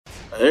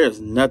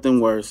There's nothing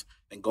worse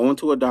than going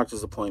to a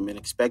doctor's appointment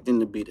expecting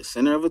to be the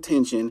center of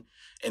attention,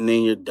 and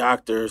then your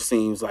doctor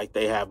seems like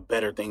they have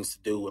better things to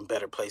do and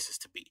better places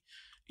to be.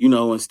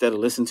 Instead of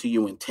listening to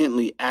you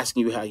intently,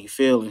 asking you how you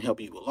feel and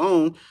help you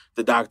along,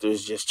 the doctor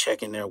is just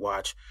checking their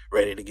watch,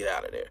 ready to get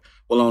out of there.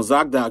 Well, on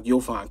ZocDoc, you'll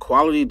find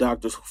quality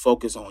doctors who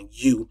focus on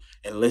you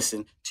and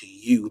listen to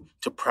you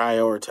to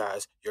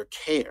prioritize your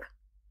care.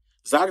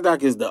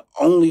 ZocDoc is the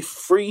only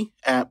free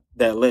app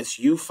that lets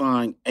you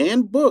find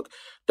and book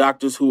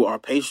doctors who are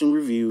patient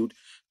reviewed,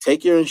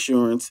 take your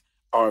insurance,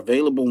 are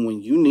available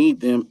when you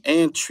need them,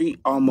 and treat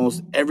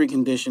almost every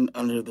condition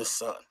under the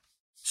sun.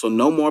 So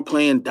no more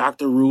playing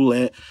doctor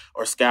roulette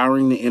or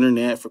scouring the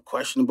internet for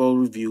questionable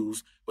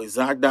reviews. With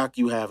ZocDoc,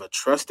 you have a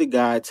trusted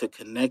guide to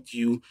connect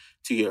you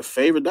to your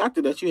favorite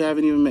doctor that you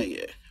haven't even met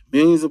yet.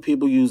 Millions of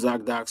people use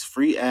ZocDoc's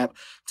free app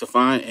to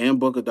find and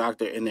book a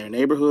doctor in their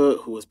neighborhood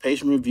who is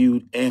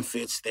patient-reviewed and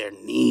fits their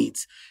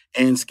needs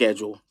and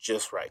schedule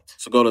just right.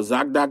 So go to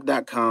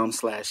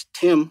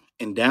ZocDoc.com/Tim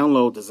and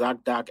download the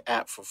ZocDoc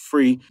app for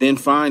free. Then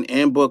find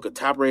and book a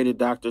top-rated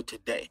doctor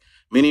today.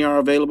 Many are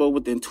available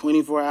within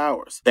 24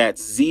 hours.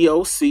 That's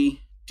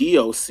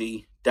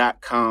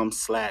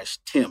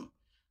ZocDoc.com/Tim.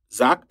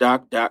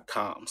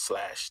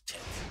 ZocDoc.com/Tim.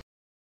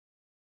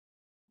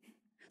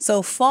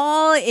 So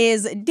fall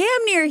is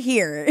damn near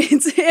here,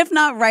 if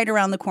not right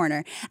around the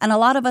corner. And a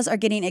lot of us are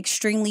getting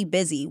extremely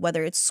busy,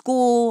 whether it's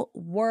school,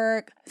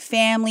 work,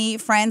 family,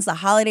 friends, the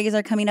holidays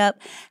are coming up.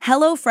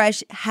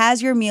 HelloFresh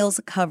has your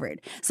meals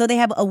covered. So they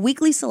have a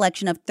weekly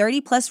selection of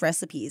 30 plus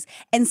recipes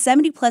and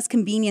 70 plus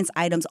convenience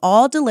items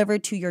all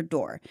delivered to your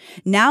door.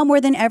 Now more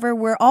than ever,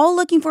 we're all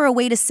looking for a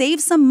way to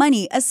save some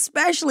money,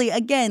 especially,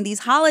 again,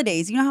 these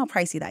holidays. You know how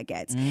pricey that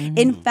gets.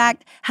 In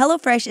fact,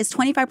 HelloFresh is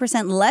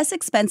 25% less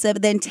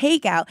expensive than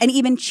takeout and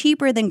even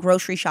cheaper than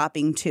grocery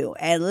shopping too.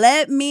 And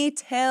let me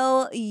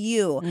tell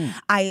you,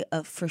 I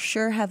for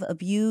sure have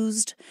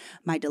abused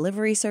my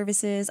delivery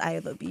services. I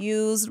have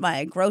abused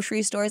my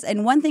grocery stores.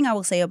 And one thing I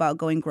will say about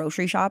going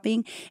grocery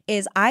shopping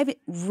is I've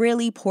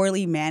really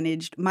poorly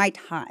managed my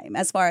time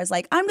as far as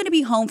I'm going to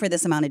be home for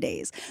this amount of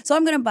days. So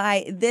I'm going to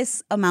buy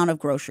this amount of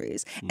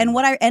groceries. And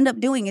what I end up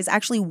doing is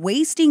actually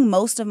wasting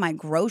most of my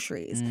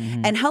groceries.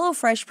 And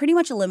HelloFresh pretty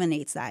much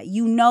eliminates that.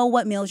 You know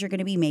what meals you're going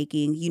to be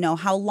making. You know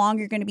how long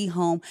you're going to be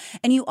home.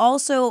 And you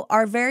also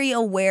are very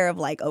aware of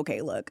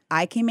okay, look,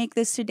 I can make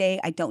this today.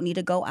 I don't need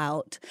to go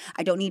out.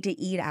 I don't need to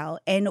eat out.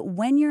 And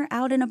when you're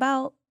out and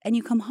about and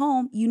you come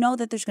home, you know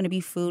that there's going to be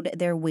food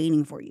there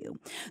waiting for you.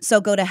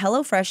 So go to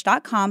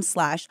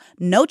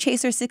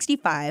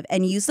HelloFresh.com/NoChaser65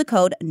 and use the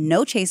code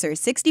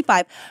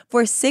NoChaser65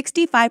 for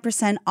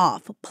 65%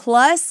 off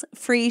plus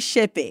free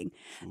shipping.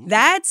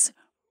 That's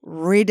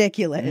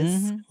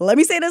ridiculous. Let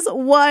me say this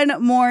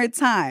one more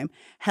time.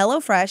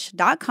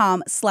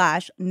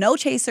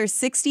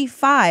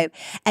 HelloFresh.com/NoChaser65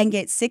 and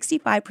get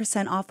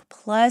 65% off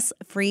plus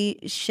free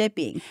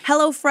shipping.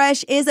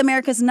 HelloFresh is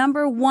America's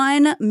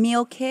 #1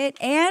 meal kit,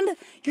 and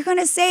you're going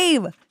to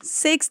save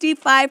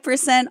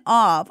 65%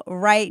 off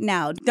right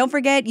now. Don't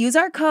forget, use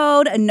our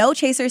code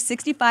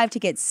NoChaser65 to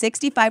get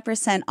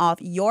 65% off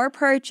your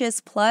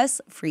purchase plus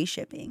free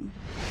shipping.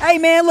 Hey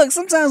man, look,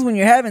 sometimes when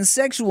you're having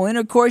sexual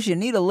intercourse, you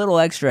need a little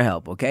extra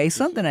help, okay?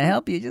 Something to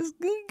help you just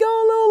go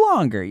a little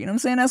longer, you know what I'm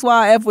saying? That's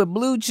why I F with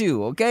Blue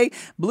Chew, okay?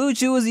 Blue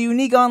Chew is a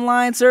unique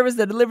online service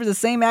that delivers the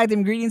same active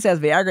ingredients as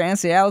Viagra and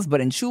Cialis,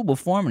 but in chewable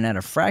form and at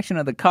a fraction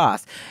of the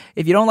cost.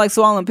 If you don't like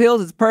swallowing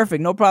pills, it's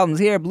perfect. No problems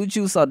here. Blue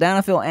Chew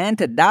Sildenafil and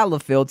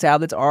Tadalafil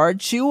tablets are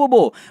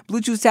chewable.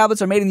 Blue Chew's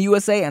tablets are made in the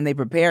USA and they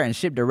prepare and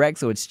ship direct,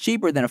 so it's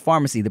cheaper than a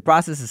pharmacy. The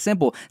process is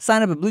simple.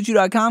 Sign up at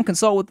BlueChew.com,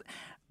 consult with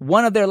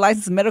one of their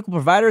licensed medical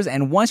providers,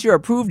 and once you're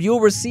approved,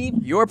 you'll receive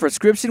your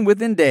prescription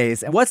within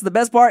days. And what's the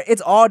best part?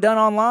 It's all done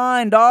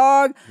online,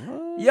 dog.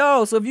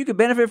 Yo, so if you could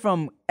benefit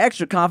from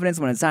extra confidence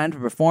when it's time to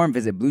perform,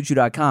 visit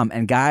BlueChew.com.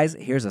 And guys,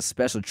 here's a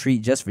special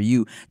treat just for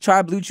you.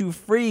 Try Blue Chew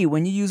free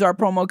when you use our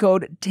promo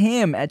code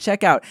TIM at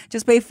checkout.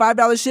 Just pay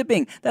 $5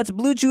 shipping. That's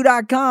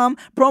BlueChew.com,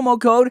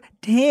 promo code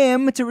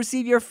TIM to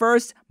receive your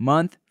first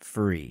month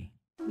free.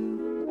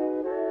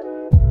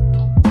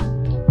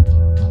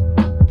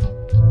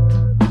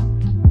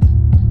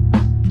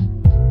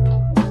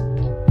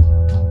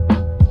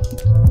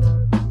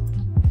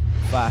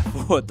 Five,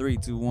 four, three,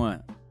 two,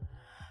 one.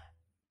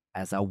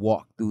 As I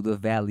walk through the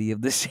valley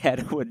of the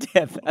shadow of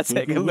death, I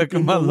take a look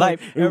at my life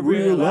and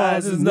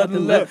realize there's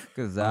nothing left.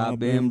 Cause I've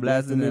been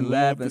blasting and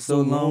laughing so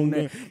long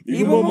that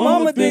even my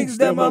mama thinks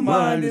that my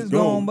mind is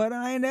gone. But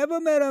I ain't never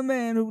met a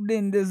man who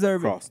didn't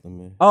deserve it.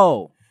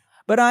 Oh.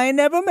 But I ain't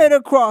never met a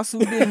cross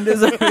who didn't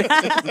deserve it.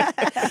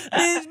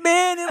 This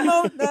man in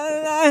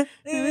paradise.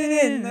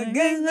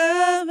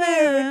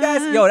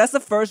 Yo, that's the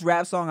first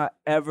rap song I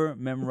ever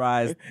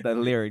memorized the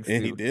lyrics to.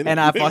 And he did. And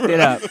I fucked it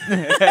up.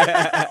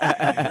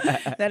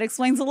 That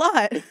explains a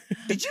lot.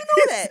 Did you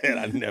know that? Said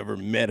I never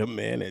met a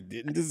man that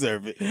didn't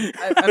deserve it.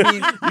 I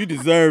mean, You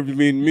deserved to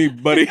mean me,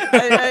 buddy. you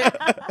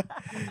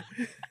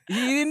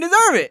didn't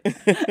deserve it.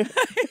 Didn't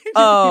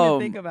even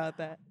think about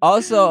that.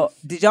 Also,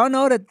 did y'all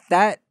know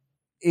that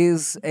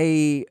is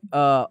a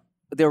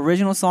the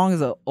original song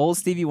is an old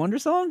Stevie Wonder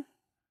song?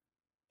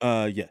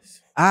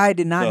 Yes. I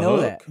did not The know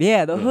hook? that.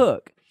 Yeah, the Yeah.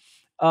 hook.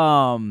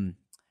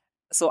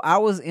 So I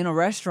was in a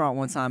restaurant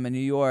one time in New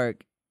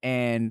York,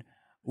 and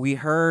we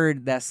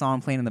heard that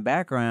song playing in the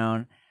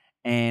background.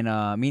 And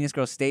me and this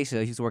girl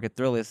Stacia, she used to work at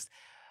Thrillist.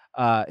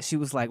 She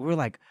was like, we were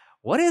like,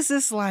 what is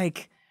this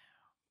like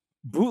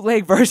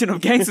bootleg version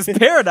of Gangsta's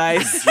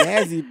Paradise?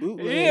 Jazzy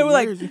bootleg. Yeah, we're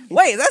like, version.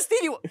 wait, that's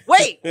Stevie.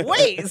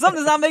 Wait,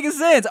 something's not making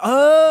sense.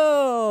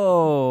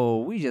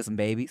 Oh, we just some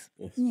babies.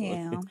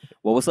 Yeah.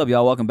 Well, what's up,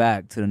 y'all? Welcome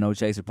back to the No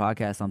Chaser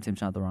podcast. I'm Tim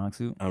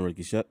Chantarangsu. I'm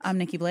Ricky Shucks. I'm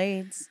Nikki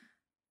Blades.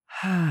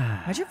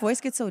 How'd your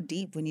voice get so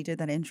deep when you did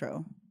that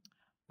intro?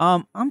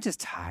 I'm just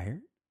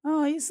tired.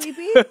 Oh, you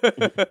sleepy?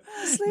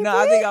 No,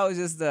 I think I was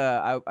just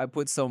I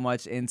put so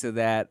much into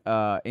that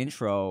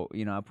intro.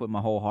 You know, I put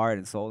my whole heart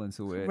and soul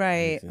into it.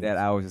 Right. That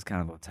I was just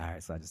kind of a little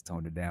tired, so I just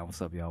toned it down.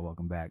 What's up, y'all?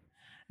 Welcome back.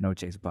 No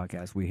Chaser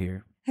podcast. We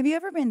here. Have you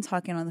ever been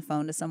talking on the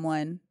phone to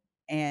someone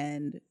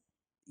and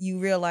you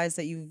realize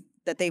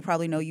that they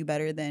probably know you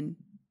better than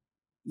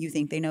you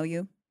think they know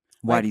you?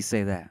 Why Like- do you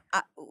say that?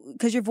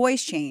 Because your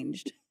voice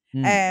changed.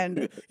 Mm. And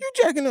You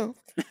jacking up.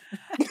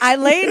 I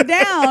laid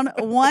down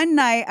one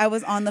night. I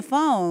was on the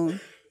phone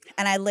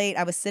and I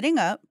was sitting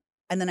up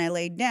and then I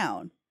laid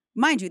down.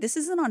 Mind you, this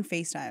isn't on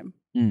FaceTime.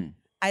 Mm.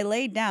 I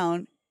laid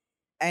down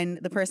and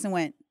the person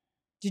went,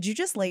 "Did you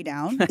just lay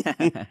down?"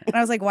 And I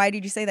was like, "Why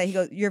did you say that?" He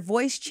goes, "Your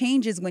voice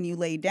changes when you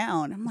lay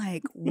down." I'm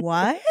like,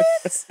 "What?"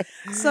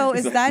 So is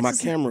It's like, that my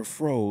just camera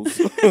froze?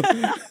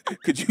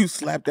 Could you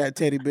slap that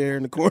teddy bear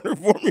in the corner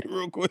for me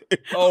real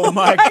quick? Oh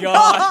my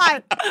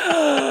God.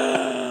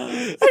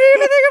 I didn't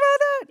even think about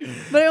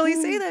that. But I only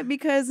say that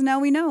because now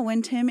we know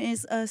when Tim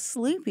is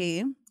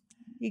sleepy,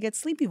 he gets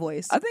sleepy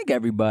voice. I think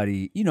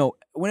everybody, you know,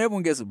 when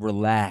everyone gets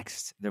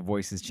relaxed, their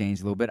voices change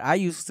a little bit. I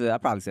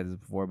probably said this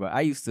before, but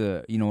I used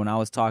to, you know, when I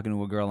was talking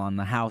to a girl on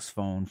the house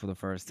phone for the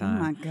first Oh time,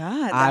 my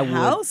God, the I would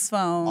house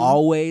phone.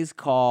 always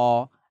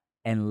call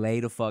and lay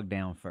the fuck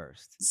down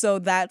first. So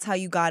that's how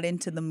you got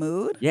into the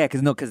mood? Yeah,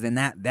 because then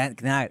that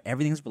now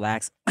everything's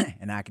relaxed,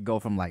 and I could go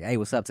from like, hey,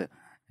 what's up to,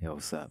 yo,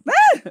 what's up?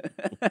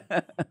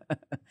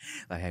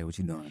 Like, hey, what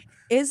you doing?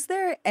 Is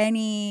there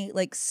any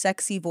like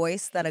sexy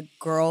voice that a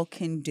girl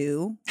can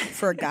do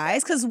for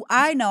guys? Because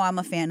I know I'm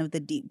a fan of the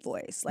deep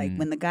voice. Like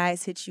when the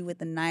guys hit you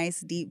with a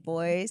nice deep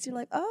voice, you're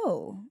like,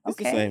 oh, It's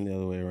the okay. same the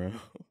other way around.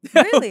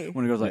 Really?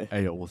 When the girl's like,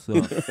 hey, yo, what's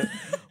up?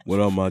 What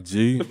up, my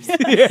G?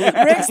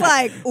 Rick's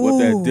like, ooh. What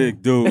that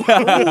dick do?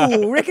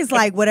 Ooh, Rick is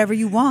like, whatever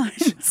you want.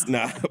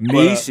 Nah.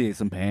 Me, shit,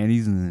 some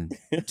panties and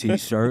a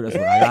t-shirt. That's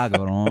what I got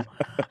going on.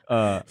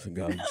 I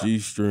got a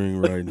G-string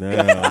right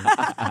now.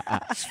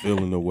 Just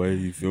feeling the way,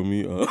 you feel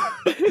me?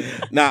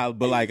 Nah,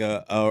 but like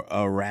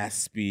a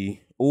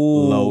raspy, Ooh,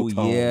 low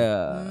tone.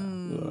 yeah. You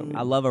know what I mean?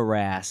 I love a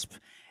rasp.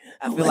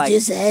 I feel What'd like you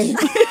say?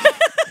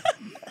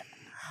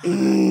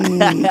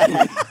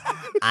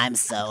 I'm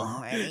so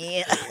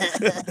horny.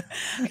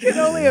 I can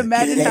only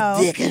imagine That how.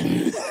 dick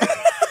in.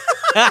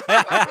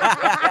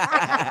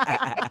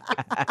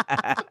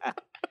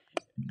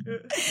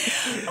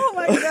 Oh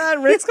my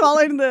God, Rick's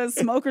calling the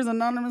Smokers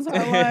Anonymous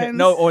hotline.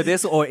 no, or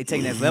it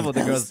take next level.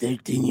 The I was girls,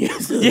 13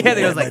 years old. Yeah,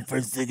 they I was had like- my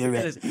first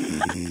cigarette.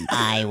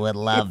 I would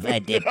love a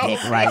dick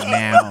pic right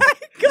now.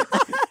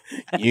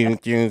 You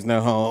use the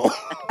hole.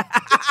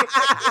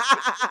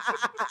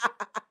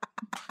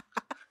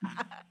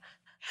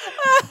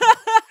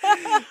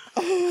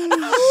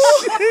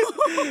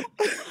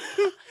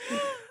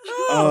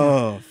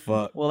 Oh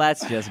fuck. well,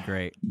 that's just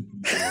great.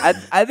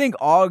 I think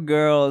all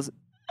girls,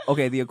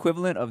 okay, the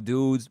equivalent of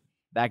dudes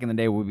back in the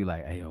day would be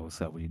like, hey, yo, what's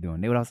up? What you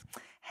doing? They would always,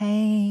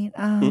 hey,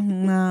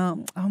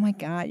 no, oh my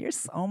God,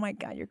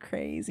 you're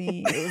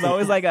crazy. It was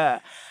always like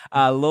a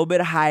little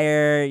bit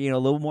higher, you know, a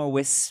little more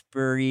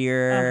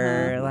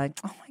whisperier. Like,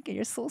 oh my God,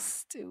 you're so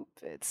stupid.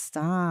 Oh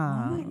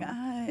Stop. my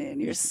God,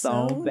 You're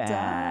so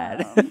bad.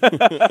 dumb.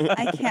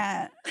 I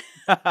can't.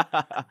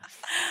 I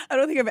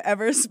don't think I've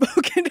ever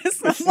spoken to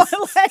someone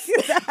like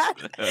that.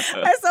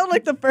 I sound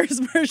like the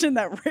first version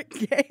that Rick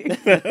gave.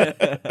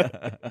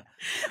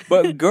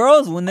 But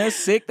girls, when they're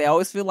sick, they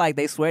always feel like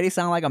they swear they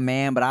sound like a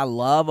man, but I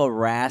love a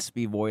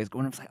raspy voice.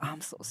 Going, I'm like, oh, I'm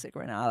so sick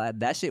right now.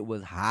 That shit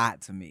was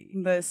hot to me.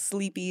 The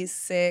sleepy,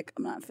 sick.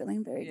 I'm not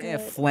feeling very Yeah,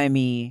 good.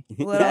 phlegmy.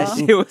 Little- That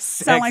shit was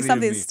sexy Sound like to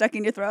something me. stuck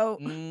in your throat.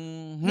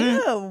 Mhm.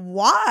 Ew,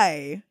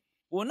 why?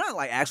 Well, not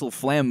like actual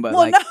phlegm, but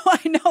Well, like no, I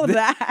know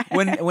that.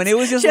 when it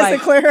was just she has like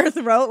to clear her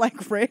throat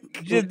like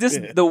Rick.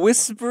 just the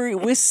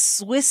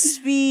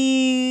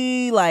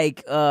wispy,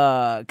 like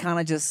kind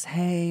of just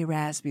hey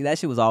raspy. That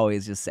shit was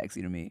always just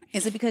sexy to me.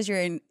 Is it because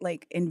you're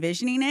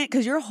envisioning it?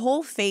 Because your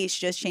whole face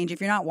just changed. If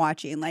you're not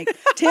watching, like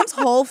Tim's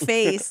whole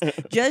face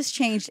just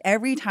changed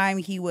every time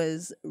he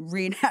was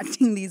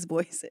reenacting these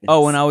voices.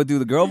 Oh, when I would do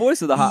the girl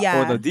voice or the hot or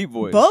Yeah. the deep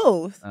voice.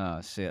 Both.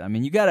 Oh shit! I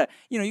mean, you gotta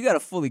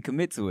fully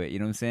commit to it. You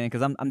know what I'm saying?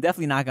 Because I'm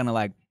definitely not gonna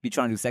like be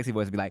trying to do sexy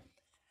voice and be like,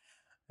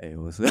 "Hey,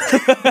 what's up?"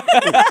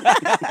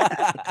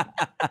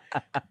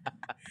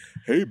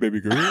 Hey,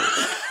 baby girl.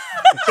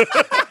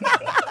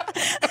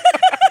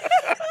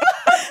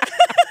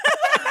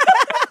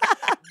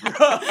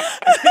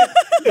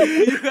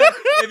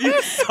 If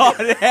you saw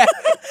that.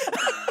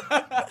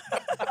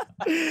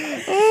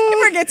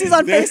 He forgets he's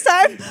on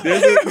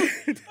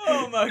FaceTime.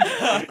 Oh my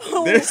God.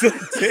 There's a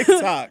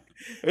TikTok.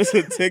 There's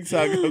a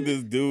TikTok of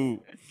this dude.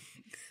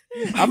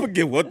 I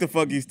forget what the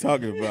fuck he's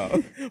talking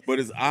about, but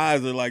his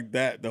eyes are like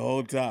that the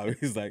whole time.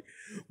 He's like,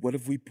 "What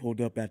if we pulled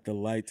up at the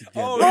light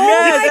together?" Oh, Oh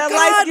yes, my that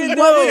God, light-skinned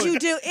what would dude. you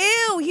do?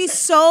 Ew, he's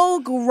so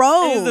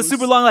gross. He's the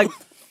super long, like,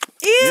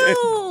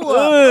 Ew.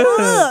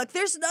 Look,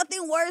 there's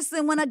nothing worse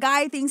than when a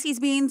guy thinks he's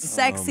being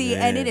sexy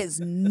and it man. is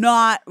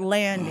not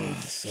landing.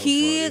 So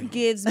He funny.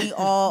 gives me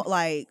all,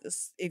 like,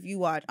 if you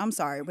watch, I'm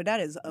sorry, but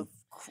that's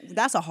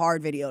a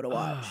hard video to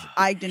watch.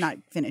 I did not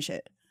finish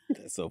it.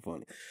 That's so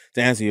funny.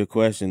 To answer your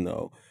question,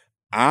 though,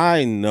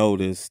 I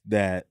noticed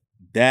that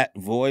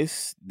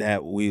voice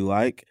that we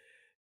like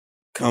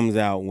comes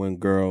out when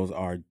girls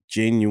are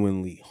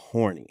genuinely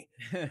horny.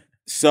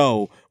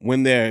 So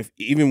when they're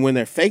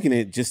faking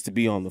it just to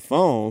be on the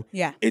phone,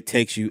 Yeah. it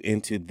takes you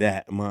into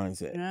that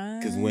mindset.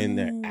 Because when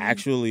they're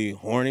actually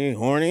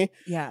horny,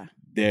 Yeah.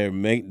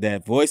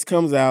 that voice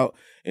comes out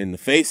and the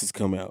faces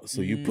come out.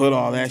 So you put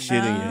all that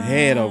shit in your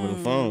head over the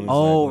phone. It's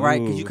oh, like,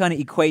 right, because you ooh. kind of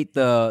equate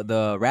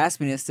the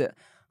raspiness to,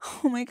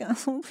 oh my God,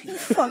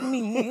 fuck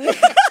me.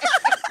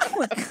 Oh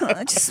my God,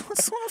 I just want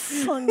to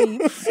fuck me,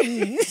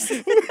 please.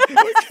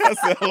 I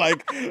sound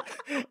like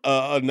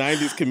a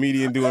 90s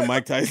comedian doing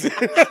Mike Tyson.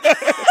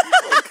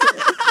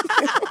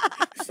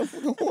 So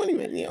fucking horny,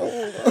 man.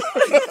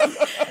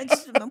 I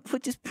just want to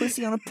put this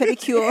pussy on a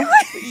pedicure.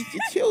 Eat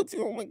your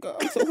children. Oh my God,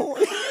 I'm so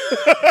horny.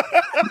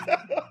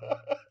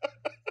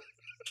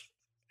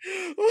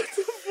 What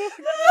the fuck?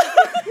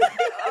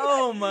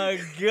 Oh my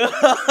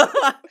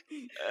God.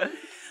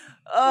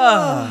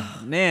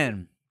 Oh,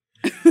 man.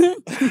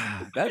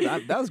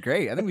 that was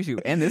great. I think we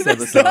should end this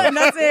episode. done.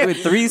 That's it.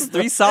 With three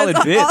solid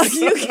That's all bits.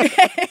 you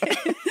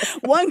get.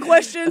 One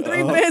question,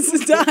 3 bits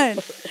is done.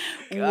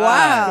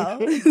 Wow.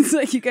 It's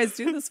like you guys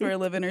do this for a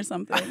living or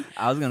something.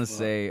 I was gonna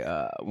say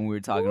when we were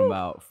talking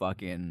about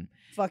fucking,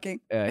 Fucking.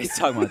 he's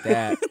talking about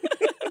that,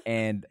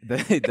 and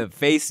the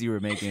face you were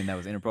making that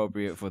was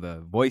inappropriate for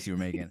the voice you were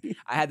making.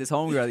 I had this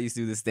homegirl that used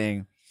to do this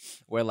thing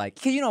where, like,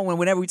 'cause you know,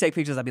 whenever we take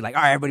pictures, I'd be like,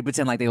 all right, everybody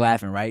pretend like they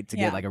laughing, right, to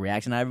Yeah. get like a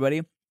reaction out of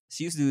everybody.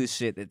 She used to do this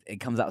shit that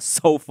it comes out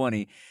so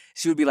funny.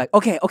 She would be like,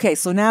 okay,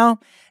 so now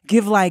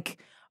give like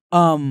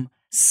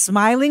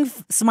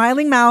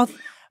smiling mouth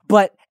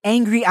but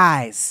angry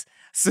eyes.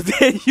 So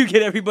then you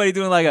get everybody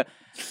doing like a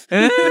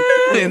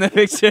in the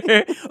picture.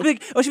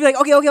 Or she'd be like,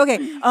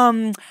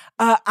 okay.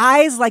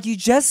 Eyes like you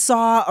just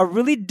saw a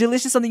really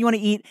delicious something you want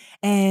to eat,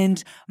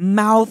 and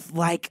mouth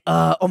like,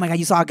 oh my God,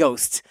 you saw a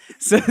ghost.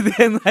 So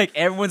then like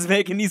everyone's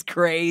making these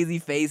crazy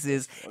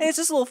faces, and it's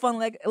just a little fun,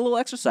 like a little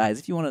exercise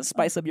if you want to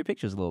spice up your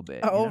pictures a little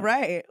bit. Oh, you know?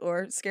 right.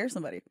 Or scare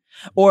somebody.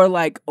 Or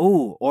like,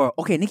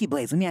 okay, Nikki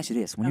Blaze, let me ask you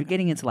this. When you're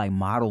getting into like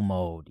model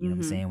mode, you know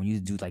what I'm saying? When you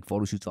do like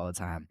photo shoots all the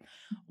time,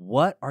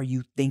 what are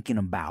you thinking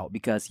about?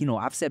 Because, you know,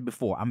 I've said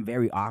before, I'm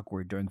very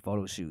awkward during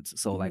photo shoots.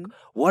 So like,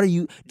 do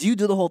you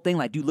do the whole thing?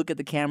 Like, do you look at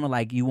the camera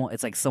like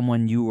it's like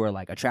someone you were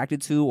like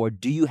attracted to? Or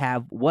do you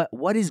have,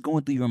 what is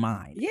going through your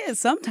mind? Yeah,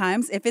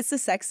 sometimes if it's the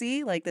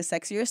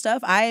sexier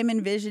stuff, I am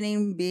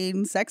envisioning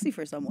being sexy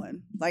for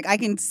someone. Like I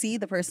can see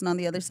the person on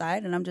the other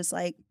side and I'm just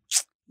like,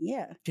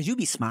 yeah. Because you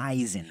be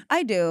smizing.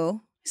 I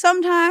do.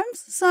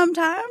 Sometimes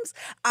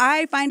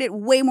I find it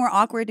way more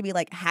awkward to be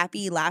like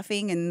happy,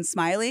 laughing, and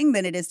smiling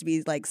than it is to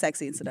be like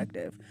sexy and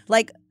seductive.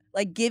 Like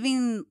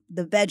giving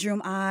the bedroom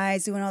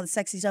eyes, doing all the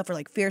sexy stuff, or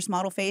like fierce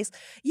model face.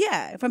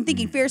 Yeah, if I'm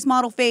thinking fierce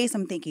model face,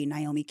 I'm thinking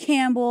Naomi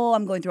Campbell.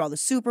 I'm going through all the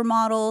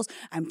supermodels.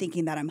 I'm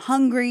thinking that I'm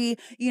hungry.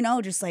 You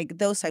know, just like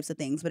those types of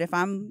things. But if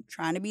I'm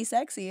trying to be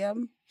sexy,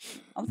 I'm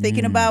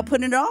thinking about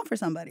putting it on for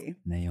somebody.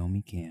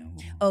 Naomi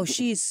Campbell. Oh,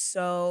 she's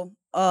so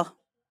to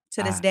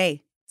this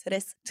day. To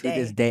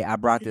this day, I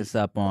brought this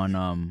up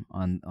on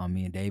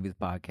me and David's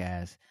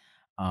podcast.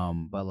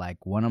 But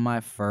like one of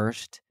my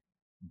first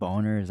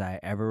boners I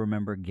ever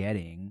remember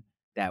getting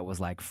that was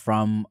like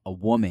from a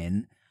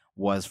woman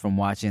was from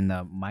watching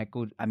the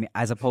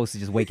as opposed to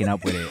just waking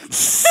up with it.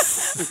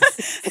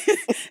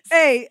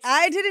 Hey,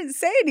 I didn't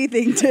say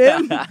anything,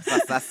 Tim. I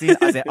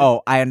said,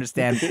 oh, I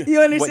understand.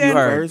 You understand? What you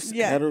heard. First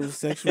Yeah.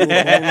 heterosexual owner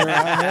I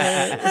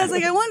had. I was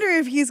like, I wonder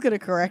if he's gonna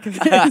correct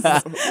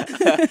this.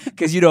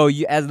 Because, you know,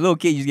 as a little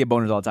kid, you just get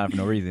boners all the time for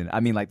no reason. I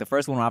mean, like, the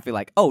first one where I feel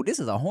like, oh, this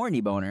is a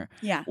horny boner,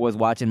 Yeah. was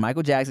watching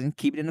Michael Jackson,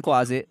 Keep It in the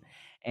Closet,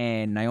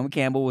 and Naomi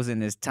Campbell was in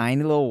this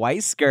tiny little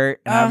white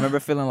skirt, and I remember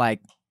feeling like,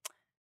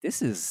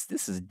 this is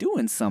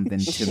doing something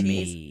to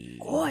me.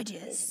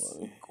 Gorgeous.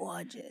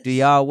 Do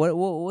y'all,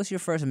 what's your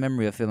first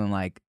memory of feeling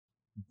like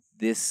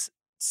this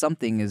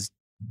something is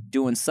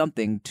doing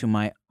something to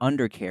my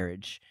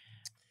undercarriage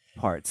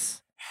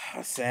parts?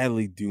 I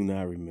sadly do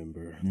not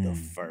remember the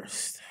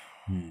first.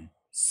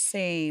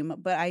 Same,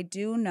 but I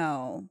do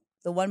know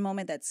the one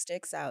moment that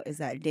sticks out is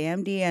that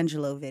damn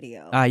D'Angelo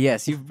video.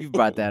 Yes, you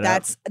brought that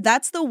up.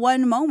 That's the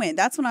one moment.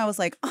 That's when I was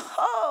like,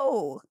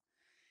 oh,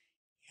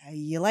 yeah,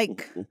 you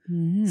like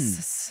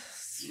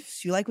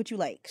you like what you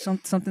like.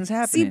 Something's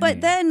happening. See, but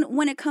here. then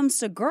when it comes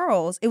to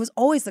girls, it was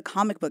always the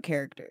comic book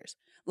characters.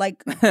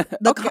 Like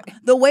Okay.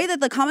 the way that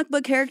the comic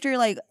book character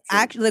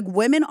actually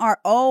women are,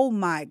 oh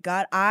my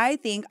God. I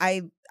think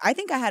I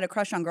had a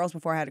crush on girls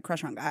before I had a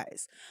crush on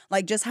guys.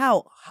 Like just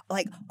how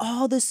like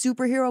all the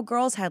superhero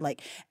girls had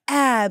like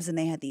abs and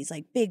they had these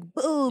like big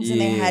boobs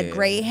and they had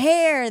gray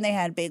hair and they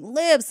had big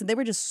lips and they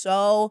were just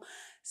so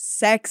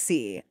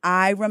sexy.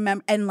 I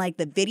remember, and like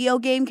the video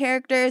game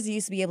characters, you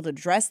used to be able to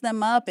dress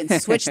them up and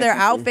switch their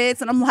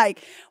outfits. And I'm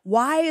like,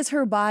 why is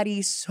her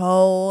body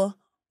so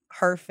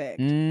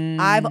perfect?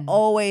 I've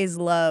always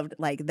loved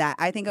like that.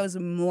 I think I was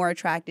more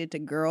attracted to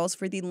girls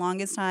for the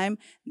longest time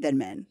than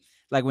men.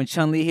 Like when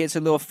Chun-Li hits her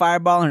little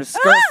fireball and her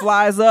skirt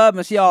flies up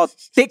and she all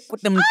thick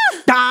with them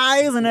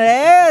thighs and her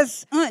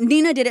ass.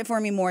 Nina did it for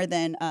me more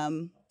than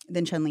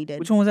Chun-Li did.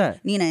 Which one was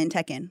that? Nina in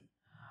Tekken.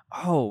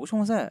 Oh, which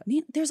one was that?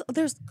 There's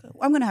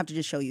I'm gonna have to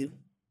just show you.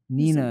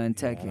 Nina and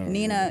Tekken.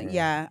 Nina,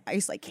 yeah. I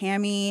used to like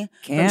Cammy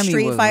from Cammy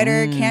Street was-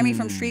 Fighter. Cammy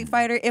from Street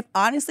Fighter. If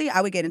honestly,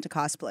 I would get into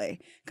cosplay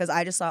because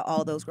I just saw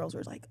all those girls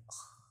were like,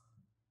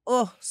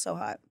 oh, so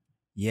hot.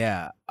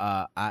 Yeah,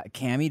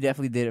 Cammy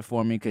definitely did it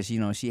for me because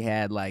she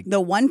had like The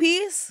One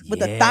Piece with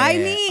the thigh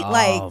meat. Oh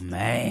Like,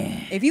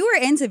 man. if you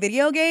were into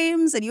video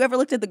games and you ever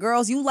looked at the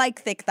girls, you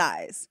like thick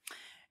thighs.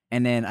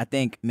 And then I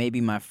think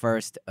maybe my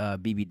first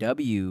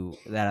BBW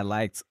that I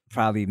liked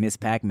probably Miss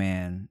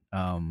Pac-Man.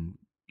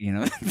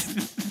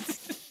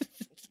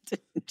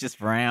 Just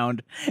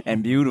round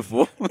and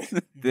beautiful.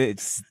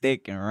 It's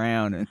thick and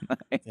round and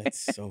That's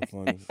so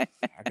funny.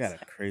 I got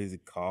a crazy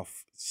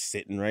cough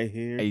sitting right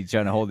here. Are you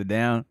trying to hold it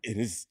down? It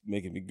is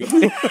making me go.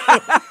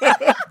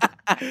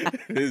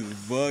 It's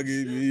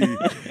bugging me.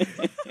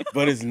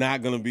 But it's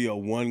not gonna be a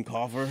one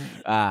cougher.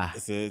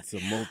 It's a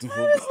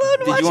multiple.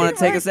 Did you want to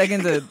take a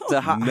second to No,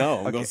 I'm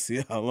okay. gonna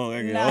see how long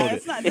I can No, hold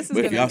it's it. not. This is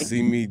But if gonna y'all be-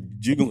 see me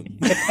jiggling,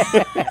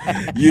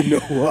 you know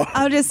what?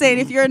 I'm just saying,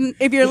 if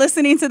you're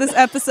listening to this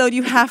episode,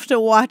 you have to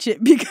watch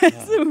it because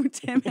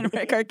Tim and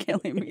Rick are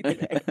killing me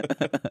today.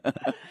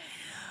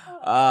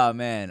 Oh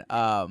man.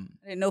 I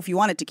didn't know if you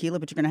wanted tequila,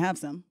 but you're gonna have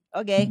some.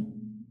 Okay.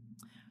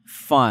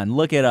 Fun.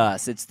 Look at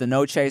us. It's the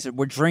No Chaser.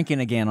 We're drinking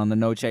again on the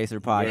No Chaser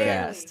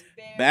podcast.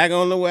 Back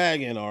on the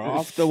wagon or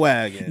off the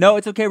wagon? No,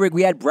 it's okay, Rick.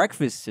 We had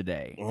breakfast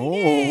today. Oh,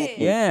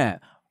 Yeah.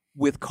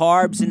 With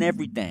carbs and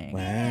everything.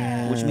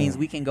 wow. Which means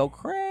we can go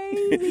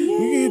crazy.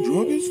 we get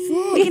drunk as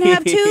fuck. We can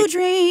have 2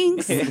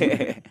 drinks.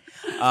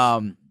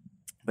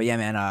 But yeah,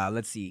 man,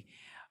 let's see.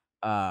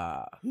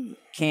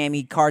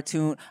 Cammy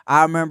cartoon.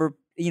 I remember,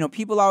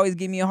 people always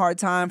give me a hard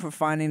time for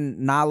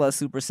finding Nala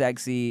super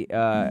sexy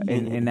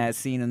in that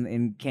scene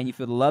in Can You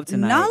Feel the Love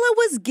Tonight? Nala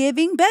was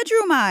giving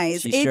bedroom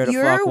eyes. She sure If the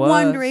you're fuck was.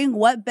 wondering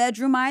what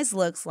bedroom eyes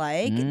looks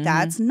like, Mhm.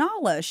 that's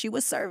Nala. She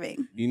was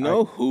serving. You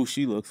know who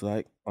she looks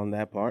like on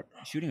that part?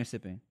 Shooting or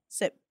sipping?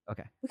 Sip.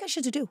 Okay. We got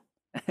shit to do.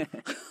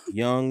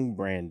 Young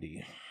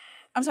Brandy.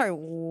 I'm sorry.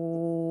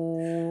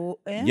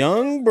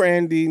 Young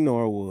Brandy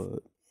Norwood.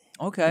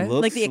 Okay.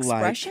 Looks Like the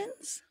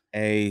expressions?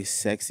 a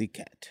sexy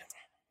cat.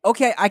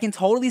 Okay, I can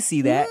totally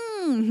see that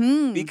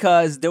Mm-hmm.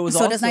 because there was So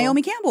also does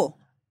Naomi Campbell.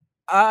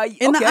 okay.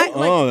 In the eye-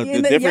 like, Oh, in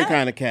the different yeah.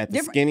 kind of cat, the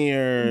Different-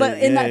 skinnier. But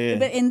in yeah.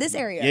 but in this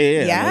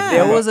area. Yeah.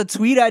 There was a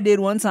tweet I did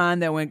one time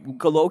that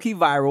went low-key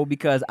viral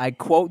because I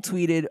quote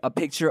tweeted a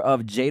picture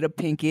of Jada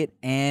Pinkett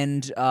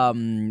and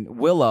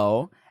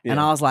Willow, and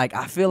Yeah. I was like,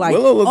 I feel like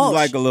Willow looks oh,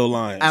 like a little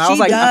lion. And I was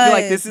She like, I feel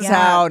like does, this is yeah.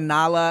 how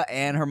Nala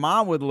and her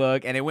mom would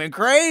look, and it went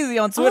crazy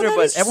on Twitter. that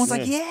But is- everyone's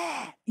like,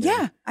 yeah.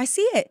 Yeah, I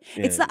see it.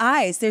 It's Yeah. the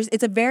eyes.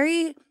 It's a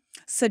very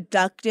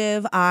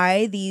seductive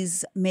eye.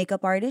 These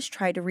makeup artists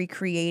try to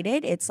recreate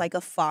it. It's like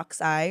a fox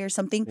eye or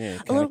something. Yeah, it a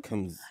kind little, of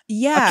comes.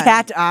 yeah, A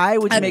cat eye,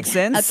 which A- makes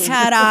sense. a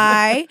cat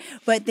eye,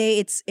 but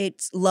it's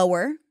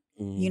lower.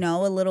 Mm. You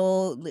know, a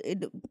little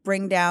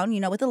bring down.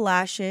 with the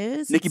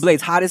lashes. Nikki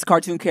Blade's hottest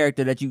cartoon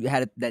character that you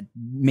had that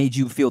made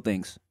you feel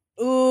things.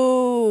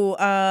 Ooh,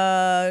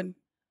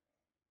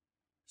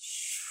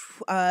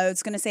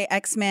 it's gonna say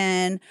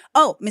X-Men.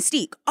 Oh,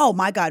 Mystique. Oh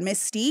my God,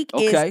 Mystique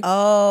is Okay.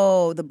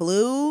 the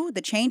blue,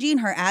 the changing,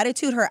 her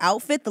attitude, her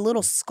outfit, the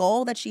little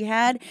skull that she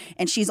had,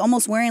 and she's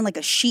almost wearing like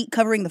a sheet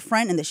covering the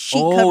front and the sheet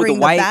covering the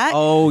white. back.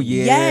 Oh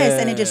yeah.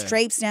 Yes, and it just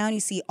drapes down. You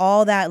see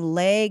all that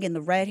leg and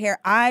the red hair.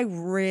 I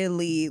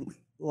really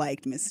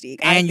liked Mystique.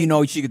 I And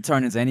think she could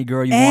turn into any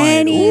girl you wanted.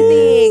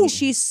 anything. Ooh.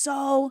 She's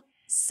so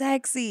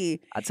sexy.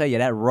 I tell you,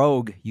 that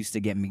Rogue used to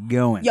get me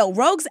going. Yo,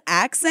 Rogue's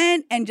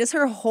accent and just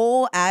her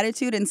whole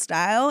attitude and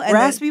style. And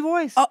raspy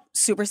voice. oh,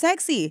 super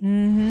sexy.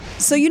 Mm-hmm.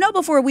 So,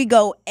 before we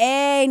go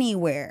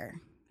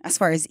anywhere, as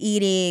far as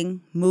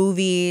eating,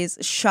 movies,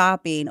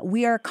 shopping,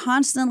 we are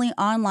constantly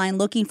online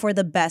looking for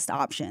the best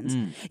options.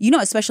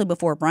 Especially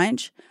before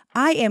brunch,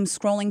 I am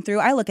scrolling through.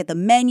 I look at the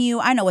menu.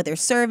 I know what they're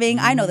serving.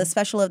 I know the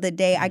special of the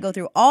day. I go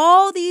through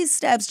all these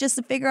steps just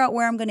to figure out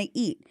where I'm going to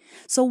eat.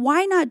 So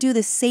why not do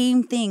the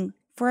same thing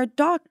for a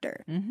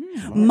doctor?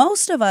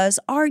 Most of us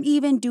aren't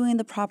even doing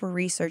the proper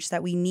research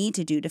that we need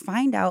to do to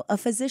find out a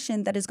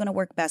physician that is going to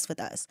work best with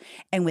us.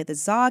 And with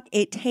Zoc,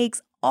 it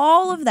takes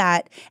all of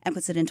that and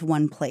puts it into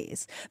one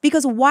place.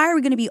 Because why are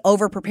we going to be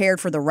over-prepared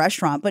for the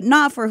restaurant, but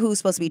not for who's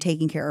supposed to be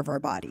taking care of our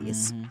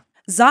bodies?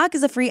 Zoc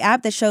is a free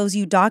app that shows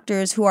you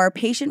doctors who are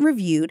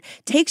patient-reviewed,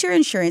 takes your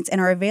insurance, and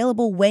are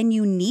available when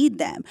you need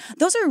them.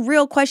 Those are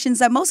real questions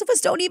that most of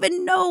us don't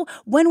even know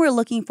when we're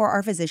looking for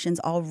our physicians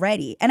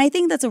already. And I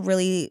think that's a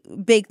really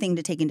big thing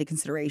to take into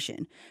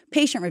consideration.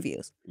 Patient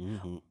reviews.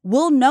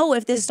 We'll know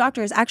if this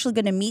doctor is actually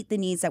going to meet the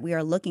needs that we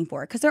are looking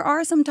for. Because there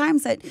are some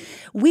times that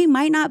we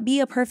might not be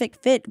a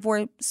perfect fit for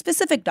a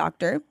specific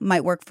doctor.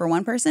 Might work for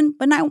one person,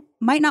 but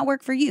might not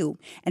work for you.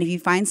 And if you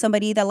find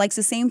somebody that likes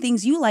the same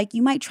things you like,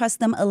 you might trust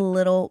them a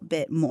little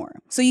bit more.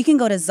 So you can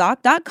go to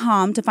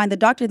Zoc.com to find the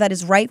doctor that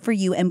is right for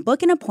you and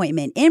book an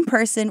appointment in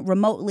person,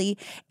 remotely,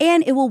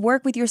 and it will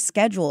work with your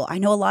schedule. I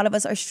know a lot of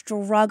us are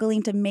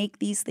struggling to make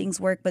these things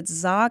work, but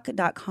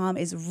Zoc.com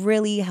is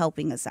really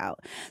helping us out.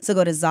 So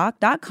go to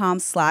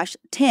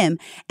Zoc.com/Tim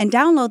and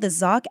download the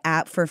Zoc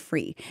app for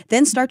free.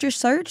 Then start your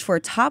search for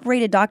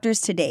top-rated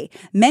doctors today.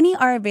 Many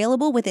are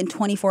available within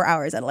 24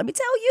 hours. And let me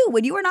tell you,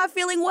 when you are not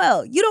feeling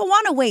well, you don't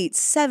want to wait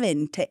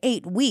 7 to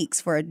 8 weeks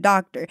for a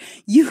doctor.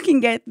 You can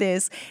get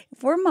this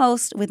for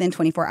most within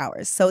 24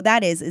 hours. So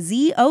that is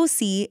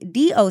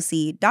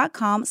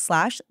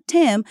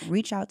ZocDoc.com/Tim.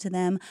 Reach out to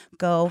them.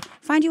 Go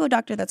find you a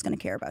doctor that's going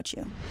to care about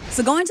you.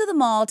 So going to the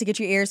mall to get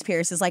your ears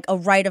pierced is like a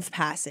rite of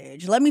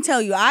passage. Let me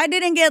tell you, I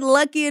didn't get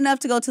lucky enough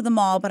to go to the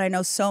mall, but I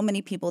know so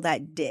many people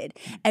that did.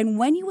 And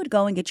when you would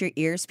go and get your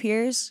ears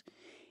pierced,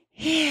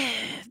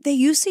 they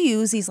used to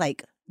use these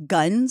like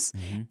guns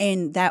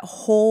and that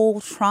whole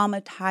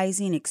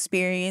traumatizing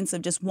experience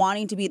of just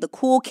wanting to be the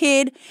cool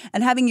kid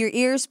and having your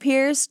ears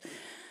pierced.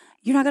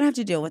 You're not going to have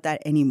to deal with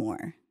that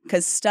anymore.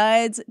 Because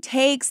Studs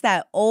takes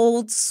that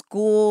old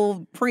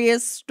school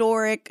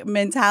prehistoric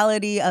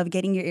mentality of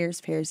getting your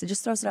ears pierced. It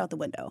just throws it out the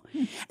window.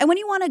 And when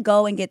you want to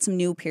go and get some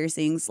new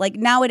piercings, like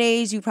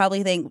nowadays you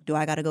probably think, do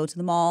I got to go to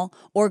the mall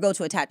or go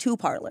to a tattoo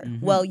parlor?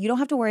 Well, you don't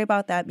have to worry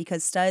about that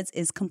because Studs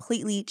is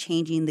completely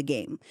changing the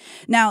game.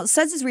 Now,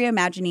 Studs is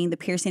reimagining the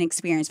piercing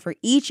experience for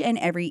each and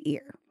every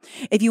ear.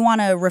 If you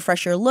want to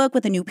refresh your look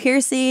with a new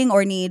piercing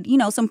or need,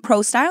 some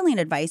pro styling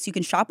advice, you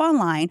can shop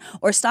online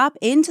or stop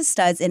into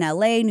Studs in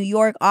LA, New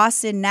York,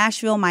 Austin,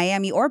 Nashville,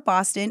 Miami, or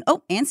Boston,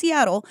 and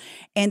Seattle,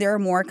 and there are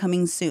more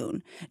coming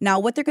soon. Now,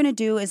 what they're going to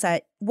do is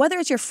that whether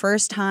it's your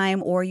first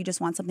time or you just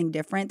want something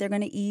different, they're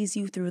going to ease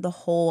you through the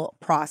whole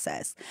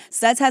process.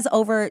 Studs has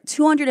over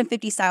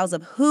 250 styles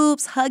of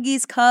hoops,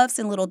 huggies, cuffs,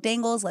 and little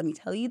dangles. Let me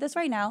tell you this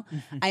right now.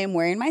 I am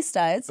wearing my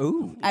Studs.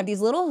 Ooh. I have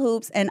these little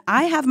hoops, and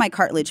I have my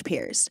cartilage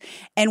pierced.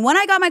 And when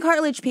I got my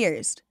cartilage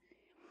pierced,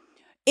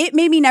 it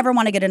made me never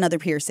want to get another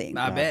piercing.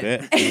 I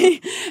bet.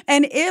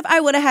 And if I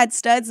would have had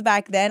Studs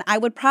back then, I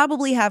would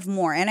probably have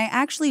more. And I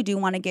actually do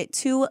want to get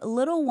 2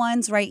 little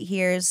ones right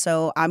here.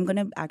 So I'm going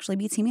to actually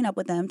be teaming up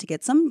with them to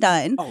get some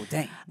done. Oh,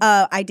 dang.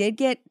 I did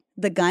get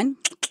the gun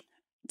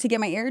to get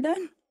my ear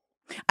done.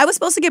 I was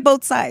supposed to get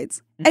both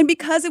sides. And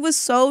because it was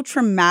so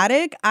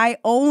traumatic, I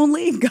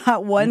only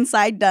got one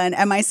side done.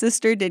 And my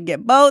sister did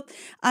get both.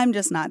 I'm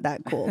just not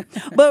that cool.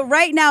 But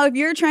right now, if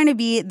you're trying to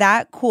be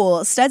that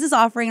cool, Studs is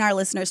offering our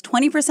listeners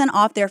 20%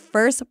 off their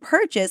first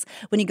purchase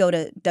when you go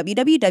to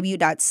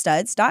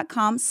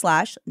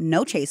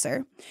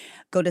www.studs.com/nochaser.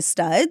 Go to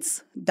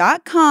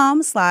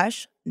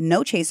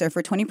studs.com/nochaser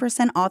for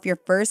 20% off your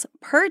first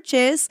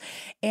purchase.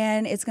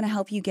 And it's going to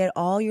help you get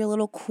all your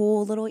little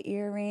cool little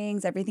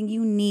earrings, everything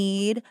you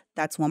need.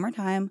 That's one more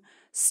time.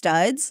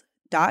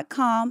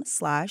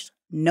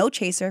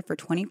 Studs.com/nochaser for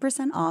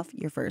 20% off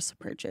your first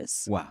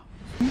purchase. Wow.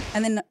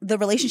 And then the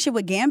relationship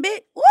with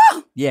Gambit.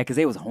 Whoa! Yeah, because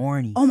they was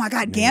horny. Oh my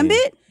God,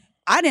 Gambit?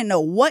 I didn't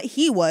know what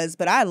he was,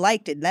 but I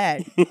liked it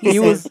that. He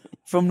was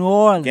from New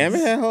Orleans. Gambit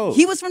had hoes.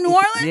 He was from New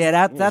Orleans?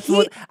 Yeah, that's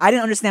what I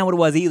didn't understand what it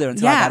was either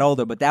until I got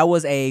older. But that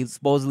was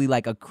supposedly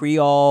like a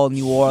Creole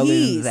New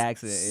Orleans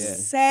accent. Yeah.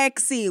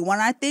 Sexy. When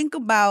I think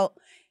about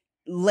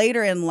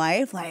later in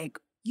life, like,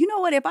 you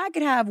know what? If I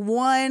could have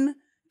one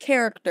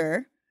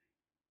character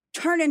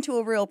turn into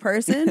a real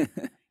person,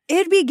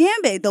 it'd be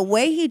Gambit. The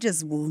way he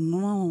just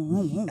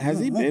Has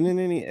he been in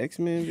any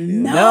X-Men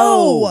videos?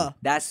 No.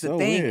 That's the So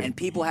thing. weird. And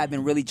people have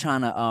been really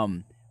trying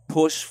to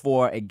push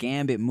for a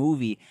Gambit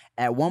movie.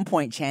 At one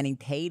point, Channing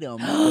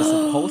Tatum was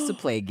supposed to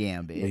play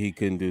Gambit. But he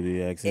couldn't do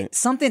the accent.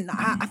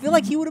 I feel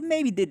like he would have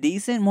maybe did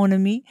decent more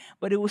than me,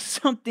 but it was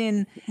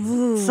something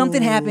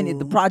happened.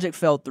 The project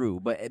fell through.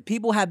 But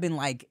people have been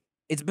like,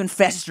 it's been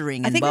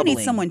festering. I and think bubbling.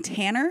 we need someone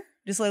tanner.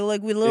 Just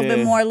like with a little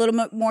bit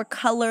more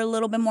color, a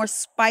little bit more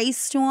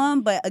spice to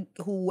him. But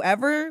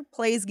whoever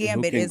plays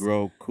Gambit who can is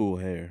grow cool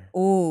hair.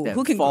 ooh, that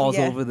who can falls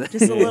over the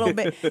just a little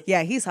bit.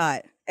 Yeah, he's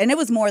hot, and it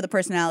was more the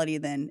personality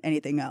than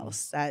anything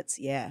else. That's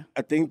I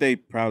think they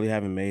probably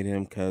haven't made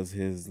him because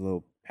his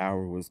little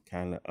power was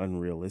kind of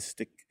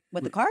unrealistic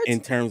with the cards.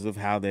 in terms of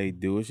how they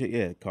do it.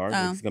 Yeah, cards.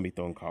 Oh. He's gonna be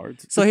throwing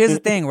cards. So here's the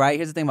thing, right?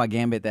 Here's the thing about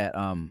Gambit that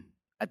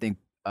I think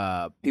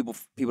people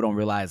don't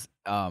realize.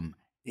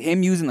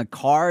 Him using the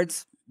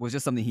cards was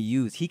just something he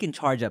used. He can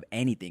charge up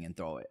anything and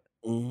throw it.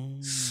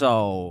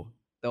 So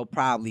they'll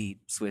probably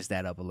switch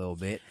that up a little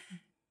bit.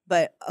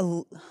 But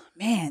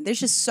man, there's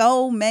just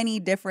so many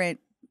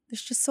different.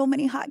 There's just so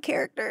many hot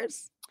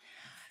characters.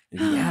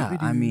 Yeah,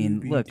 I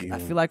mean, look, I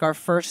feel like our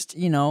first,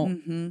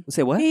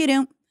 say what? You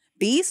don't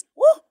Beast.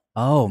 Woo!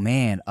 Oh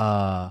man,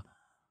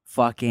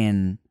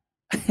 fucking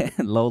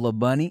Lola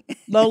Bunny.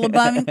 Lola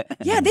Bunny.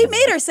 Yeah, they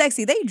made her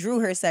sexy. They drew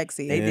her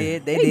sexy. They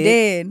did. They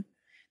did.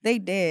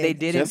 They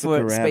did Jessica it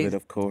for Rabbit, space.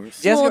 of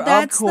course. Jessica, well,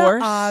 that's of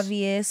course. the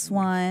obvious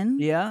one.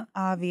 Yeah,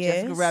 Obvious.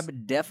 Jessica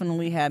Rabbit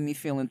definitely had me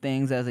feeling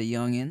things as a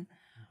youngin.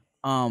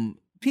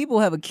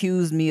 People have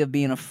accused me of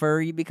being a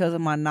furry because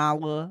of my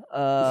Nala.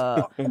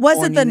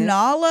 Was it the horniness.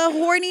 Nala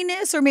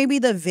horniness, or maybe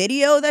the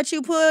video that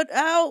you put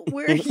out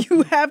where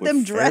you have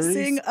them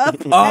dressing up?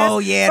 Oh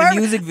as yeah, the fur-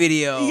 music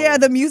video. Yeah,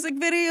 the music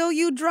video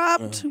you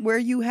dropped where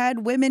you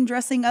had women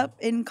dressing up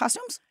in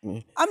costumes.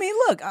 I mean,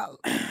 look,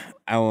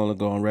 I want to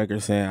go on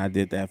record saying I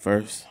did that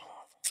first.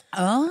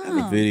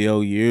 Oh, A video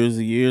years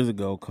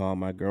ago called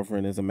 "My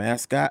Girlfriend Is a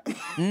Mascot,"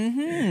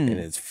 and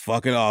it's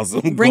fucking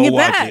awesome. Bring Go it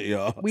watch back. it,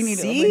 y'all. we need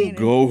See? to.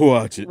 Go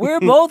watch it. we're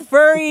both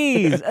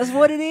furries. That's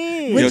what it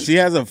is. Yo, she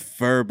has a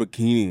fur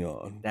bikini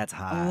on. That's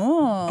hot.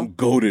 Oh, I'm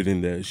goated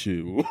in that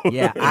shit.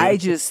 Yeah,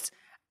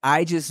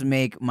 I just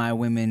make my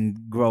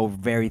women grow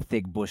very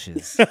thick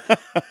bushes.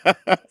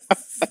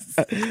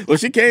 Well,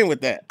 she came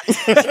with that.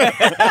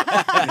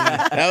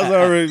 That was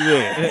already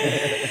good.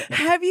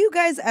 have you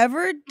guys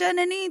ever done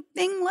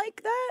anything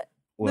like that?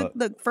 What?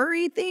 The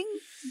furry thing?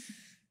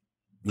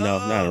 No,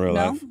 not in real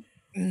No?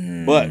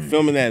 life. But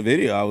filming that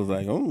video, I was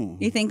like, oh,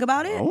 You think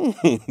about it? oh,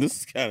 this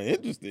is kind of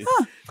interesting.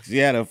 She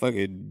had a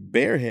fucking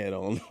bear head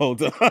on the whole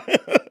time.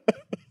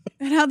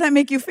 And how'd that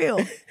make you feel?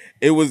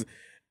 It was.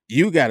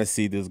 You got to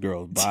see this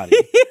girl's body.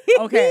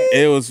 Okay.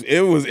 It was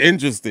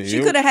interesting. She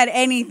could have had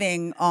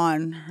anything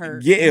on her.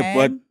 Yeah, head.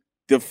 but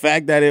the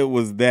fact that it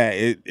was that,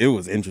 it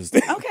was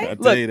interesting. Okay. I'll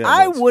tell you Look, that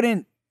I much.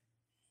 wouldn't.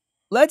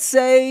 Let's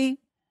say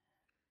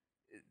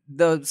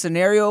the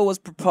scenario was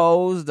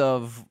proposed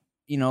of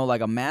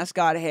like a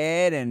mascot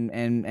head, and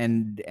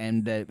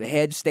the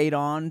head stayed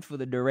on for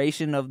the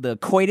duration of the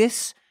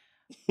coitus.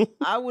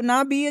 I would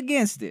not be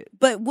against it.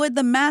 But would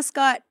the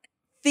mascot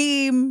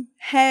theme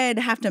head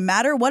have to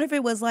matter? What if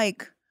it was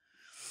like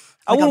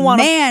I wouldn't a want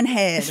man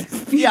head?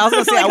 Yeah, I was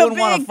gonna say Like I a wouldn't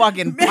want a big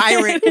fucking man.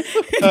 pirate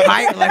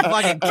like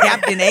fucking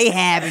Captain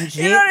Ahab and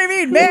shit. You know what I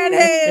mean? Man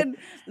head,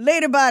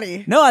 lady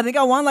body. No, I think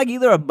I want like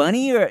either a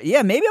bunny or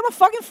maybe I'm a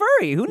fucking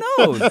furry. Who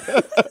knows?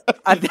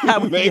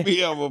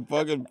 Maybe I'm a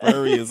fucking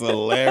furry. It's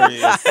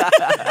hilarious.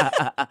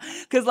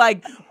 Cause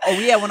like, oh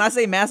yeah, when I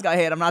say mascot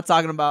head, I'm not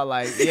talking about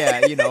like,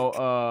 I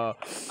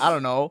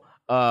don't know,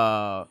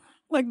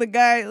 Like the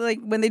guy, like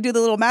when they do the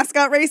little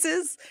mascot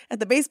races at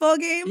the baseball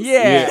games.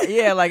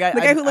 yeah, like The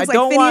guy who looks I like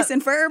don't Phineas want,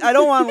 and Ferb. I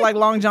don't want like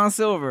Long John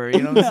Silver.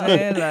 You know what I'm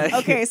saying? Like,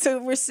 Okay,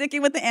 so we're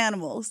sticking with the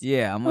animals.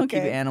 yeah, I'm gonna keep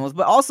Okay. it animals,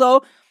 but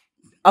also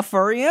a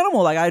furry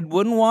animal. Like I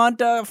wouldn't want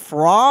a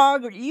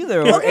frog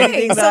either. Or Okay,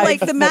 anything so that like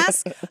the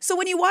mask. So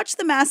when you watch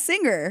The Masked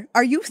Singer,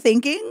 are you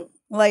thinking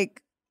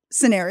like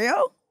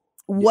scenario?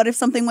 What if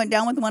something went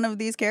down with one of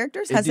these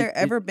characters? Has there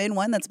ever been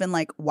one that's been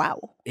like, wow?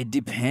 It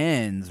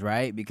depends,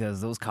 right?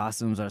 Because those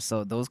costumes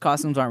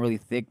aren't really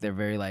thick. They're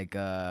very like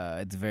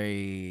it's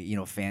very,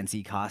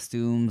 fancy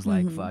costumes,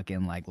 like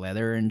fucking like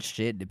leather and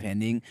shit,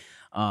 depending.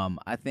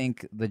 I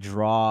think the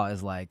draw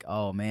is like,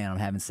 oh man, I'm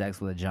having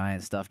sex with a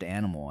giant stuffed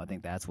animal. I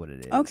think that's what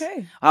it is.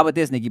 Okay. How about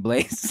this, Nikki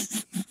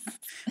Blaze?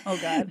 Oh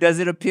God. Does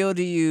it appeal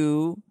to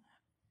you?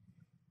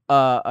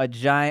 A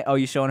giant. Oh,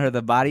 you showing her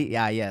the body?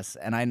 Yeah, yes.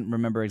 And I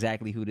remember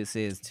exactly who this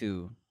is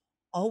too.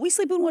 Oh, we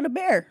sleeping with a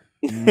bear.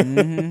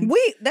 Mhm.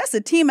 That's a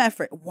team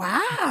effort.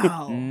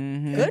 Wow.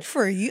 Mhm. Good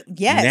for you.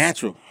 Yes.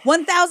 Natural.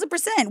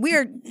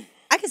 1000%.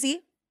 I can see.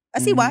 I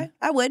see why.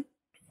 I would.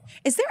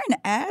 Is there an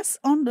ass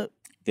on the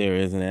There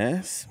is an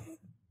ass.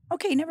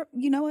 Okay, never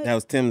you know what? That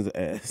was Tim's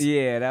ass.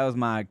 Yeah, that was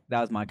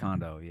my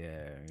condo.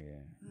 Yeah.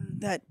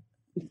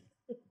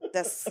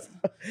 That's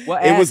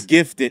What It was ass?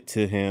 gifted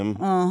to him.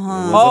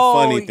 uh-huh. It was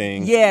a funny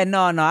thing. Yeah,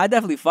 no, I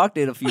definitely fucked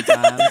it a few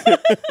times.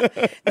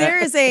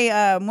 There is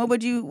a what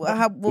would you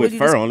With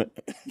fur on it.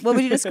 what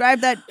would you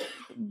describe that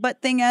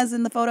butt thing as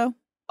in the photo?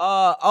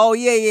 Oh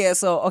yeah.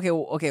 So okay.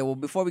 Well,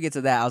 before we get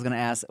to that, I was gonna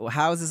ask,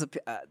 how is this?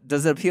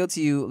 Does it appeal to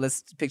you?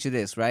 Let's picture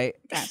this, right?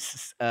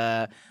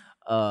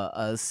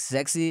 A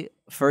sexy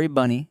furry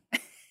bunny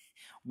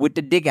with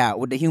the dick out,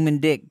 with the human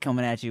dick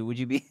coming at you. Would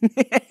you be?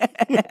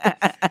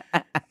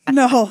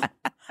 No.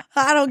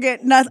 I don't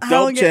get nothing.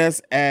 Dope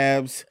chest,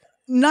 abs,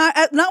 Not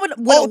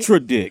with ultra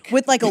dick.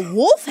 with like a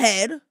wolf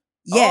head.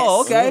 Yes.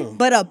 Oh, okay.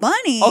 But a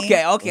bunny.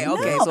 Okay. No.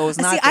 So it's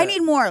not. See, I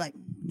need more like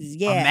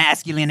a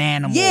masculine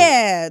animal.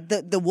 Yeah,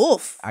 the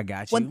wolf. I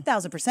got you.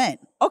 1000%.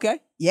 Okay.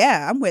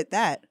 Yeah, I'm with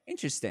that.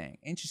 Interesting.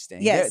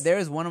 Yes. There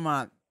is one of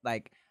my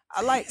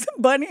I like.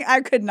 Bunny,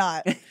 I could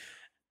not.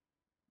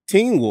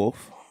 Teen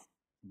wolf,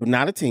 but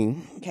not a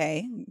teen.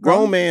 Okay.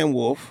 Grown man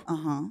wolf,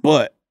 Uh-huh.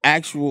 but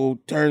actual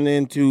turned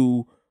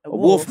into a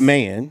wolf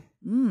man,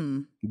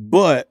 Mm.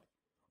 but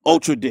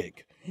ultra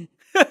dick.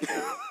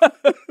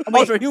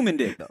 Ultra human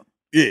dick though.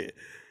 Yeah,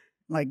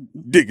 Like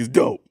dick is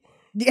dope.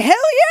 hell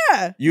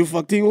yeah. You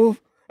fuck Teen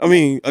Wolf? I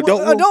mean,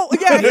 adult wolf. adult,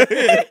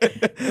 yeah.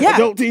 Yeah.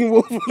 Adult teen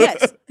wolf.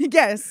 Yes.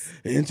 Yes.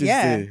 Interesting.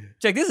 Yeah.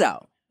 Check this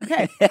out.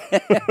 Okay.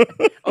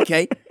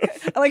 Okay.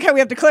 I like how we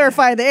have to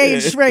clarify the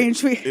age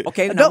range.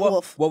 Okay. Now Adult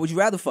wolf. what would you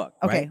rather fuck?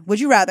 Okay. Right? Would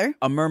you rather?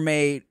 A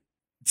mermaid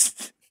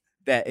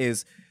that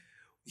is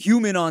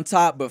human on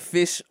top but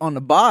fish on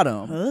the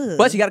bottom, Ugh.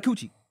 but she got a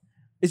coochie.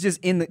 It's just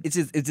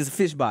it's a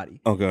fish body.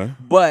 Okay.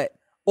 But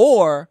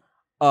or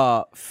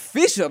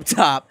fish up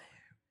top,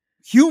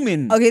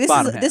 human. Okay.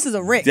 bottom half. This is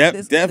a Rick.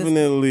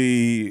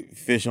 Definitely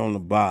fish on the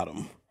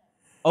bottom.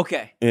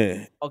 Okay.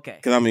 Yeah. Okay.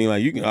 Because, I mean,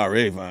 like, you can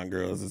already find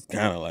girls. It's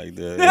kind of like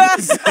that.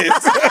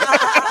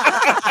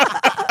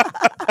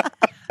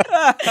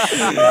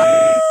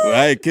 Well,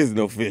 I ain't kissing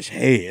no fish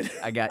head.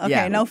 I got Okay.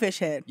 yeah. No fish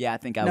head. Yeah, I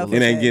think I No would. It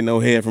fish ain't head. getting no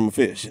head from a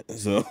fish.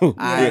 So,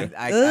 I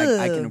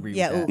yeah. can agree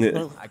Yeah, with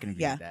that. ooh, I can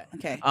agree Yeah. with that.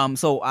 Okay.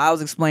 So I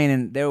was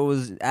explaining there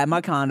was at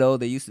my condo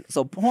they used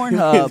to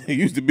Pornhub. It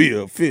used to be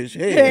a fish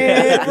head.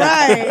 Yeah,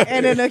 right.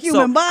 And then a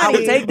human So body. I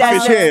would take that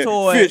Fish sex head,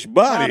 toy. fish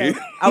body.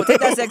 I would take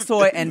that sex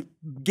toy and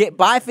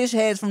buy fish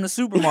heads from the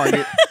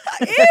supermarket.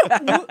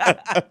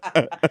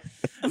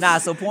 Nah,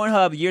 so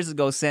Pornhub years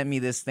ago sent me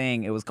this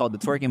thing. It was called the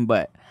twerking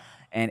butt,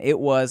 and it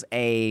was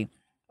a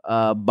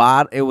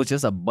It was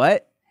just a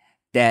butt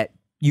that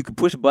you could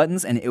push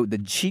buttons, and the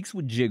cheeks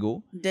would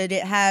jiggle.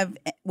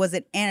 Was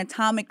it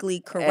anatomically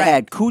It correct?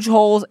 had cooch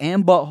holes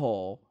and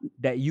butthole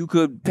that you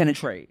could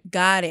penetrate.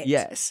 Got it.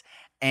 Yes,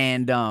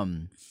 and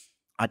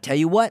I tell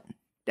you what,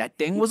 that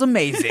thing was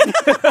amazing.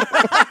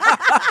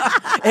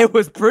 It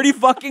was pretty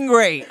fucking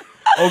great.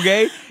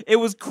 Okay, it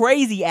was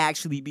crazy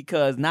actually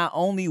because not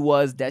only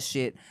was that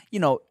shit,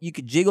 you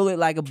could jiggle it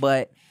like a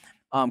butt,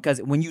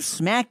 because when you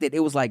smacked it,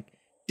 it was like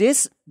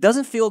this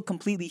doesn't feel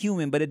completely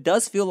human, but it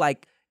does feel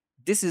like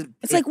this is.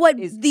 It's like what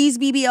these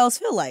BBLs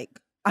feel like.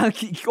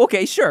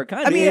 Okay, sure,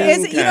 kind of. I mean,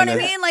 is it, you know what I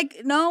kinda. mean? Like,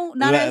 no,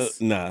 not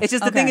as. Nah. It's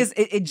just the thing Okay. is,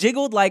 it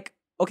jiggled like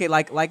a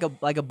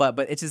butt,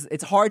 but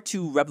it's hard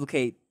to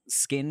replicate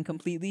skin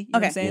completely. You know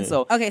what I'm Okay. saying? Yeah.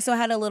 So Okay, so it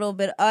had a little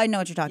bit. I know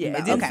what you're talking yeah,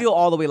 about. it didn't Okay. feel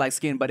all the way like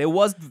skin, but it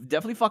was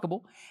definitely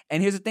fuckable.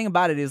 And here's the thing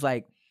about it is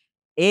like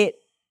it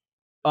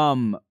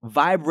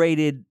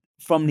vibrated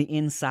from the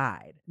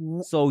inside.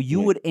 So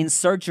you would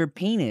insert your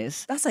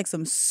penis. That's like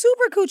some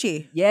super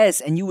coochie. Yes,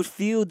 and you would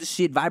feel the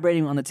shit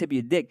vibrating on the tip of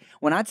your dick.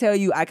 When I tell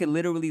you I could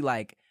literally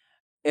like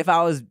if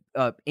I was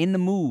in the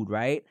mood,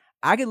 right?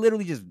 I could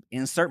literally just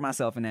insert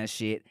myself in that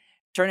shit,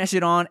 turn that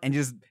shit on, and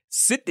just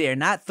sit there,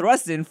 not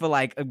thrusting for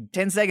like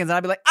 10 seconds, and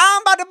I'd be like,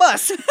 I'm about to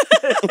bust.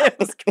 It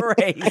was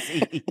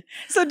crazy.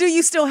 So do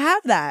you still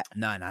have that?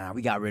 No.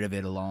 We got rid of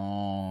it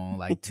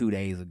like 2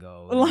 days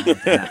ago. You're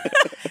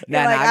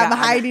like, I'm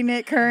hiding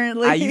it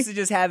currently. I used to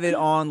just have it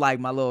on like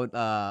my little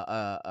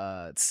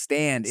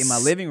stand in my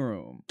living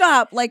room.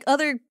 Stop. Like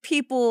other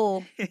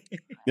people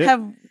Yeah.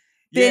 have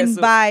been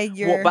by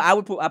your.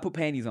 Well, but I put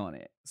panties on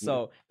it,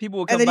 so people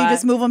would come and then by. you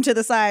just move them to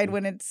the side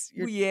when it's.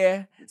 Well,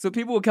 yeah. So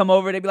people would come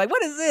over. They'd be like,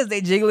 "What is this?"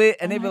 They jiggle it,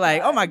 and they'd be my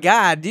like, God. "Oh my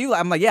god, do you?"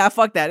 I'm like, "Yeah, I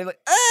fucked that." They're like,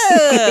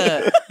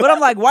 "Ugh." But I'm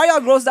like, "Why y'all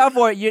grossed out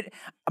for it?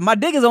 My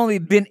dick has only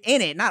been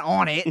in it, not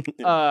on it."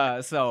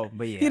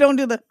 But yeah, You don't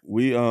do the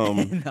We No.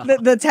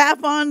 the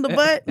tap on the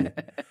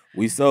butt.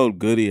 we sold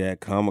Goody at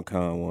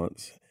Comic-Con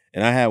once,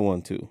 and I had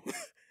one too.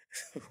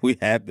 We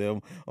had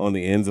them on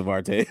the ends of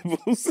our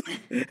tables.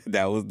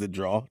 That was the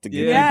draw to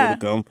get Yeah.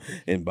 people to come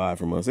and buy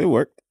from us. It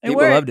worked. It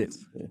People worked. loved it.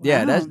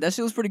 Yeah, Wow. that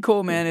shit was pretty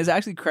cool, man. It's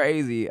actually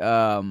crazy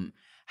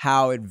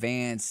how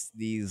advanced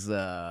these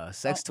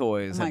sex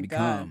toys my have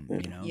become.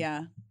 God. You know?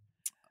 Yeah.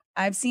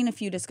 I've seen a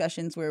few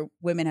discussions where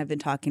women have been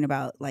talking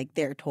about like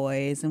their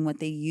toys and what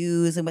they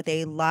use and what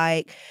they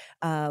like.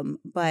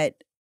 But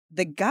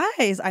the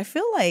guys, I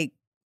feel like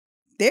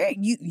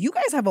you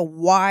guys have a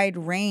wide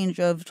range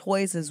of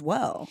toys as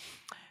well.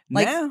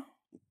 Like- Now,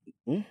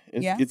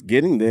 It's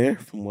getting there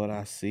from what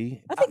I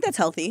see. I think that's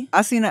healthy.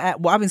 I've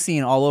been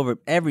seeing all over.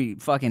 Every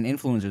fucking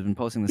influencer's been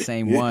posting the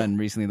same one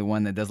recently. The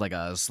one that does like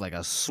a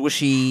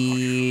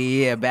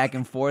swishy back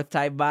and forth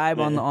type vibe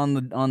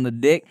on the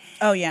dick.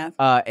 Oh yeah.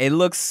 It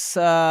looks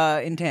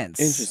intense.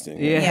 Interesting.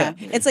 Yeah. Yeah.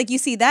 It's like you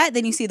see that,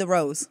 then you see the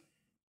rose.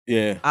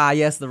 Yeah. Ah,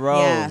 yes, the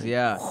rose.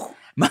 Yeah.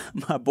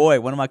 My boy,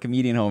 one of my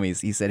comedian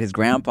homies, he said his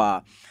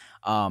grandpa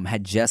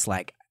had just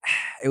like,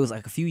 it was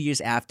like a few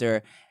years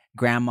after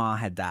grandma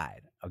had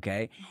died.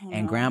 Okay.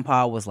 And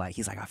grandpa was like,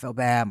 he's like, I felt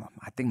bad.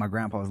 I think my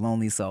grandpa was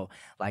lonely. So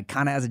like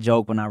kind of as a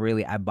joke, but not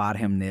really, I bought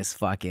him this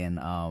fucking,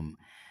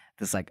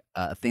 this like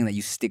thing that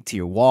you stick to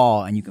your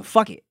wall and you can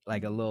fuck it.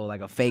 Like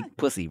a fake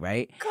pussy,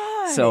 right?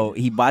 God. So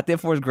he bought that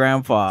for his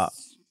grandpa.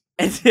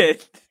 And then,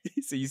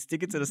 so you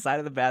stick it to the side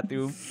of the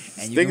bathroom.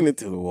 And Sticking it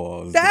to the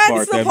walls. is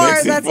That's the part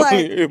makes it that's like-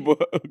 funny,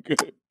 but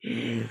okay.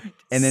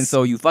 And then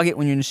so you fuck it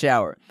when you're in the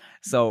shower.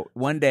 So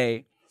one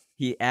day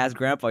he asked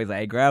grandpa, he's like,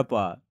 hey,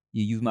 grandpa,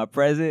 you use my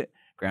present?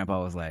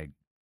 Grandpa was like,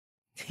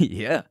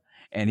 yeah.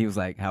 And he was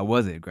like, how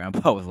was it?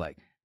 Grandpa was like,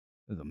 it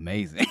was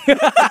amazing.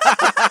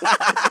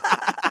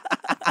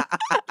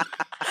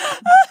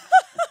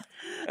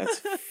 That's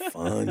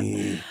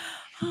funny.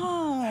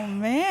 Oh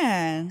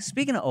man.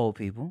 Speaking of old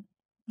people,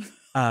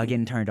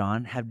 getting turned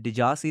on. Did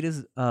y'all see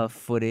this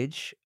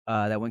footage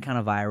that went kind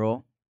of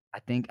viral?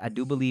 I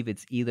do believe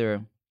it's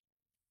either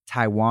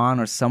Taiwan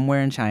or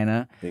somewhere in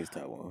China. I think it's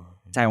Taiwan.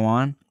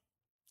 Taiwan.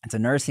 It's a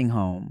nursing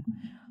home.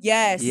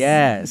 Yes.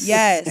 Yes.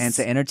 Yes. And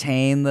to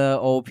entertain the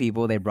old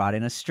people, they brought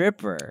in a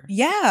stripper.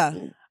 Yeah.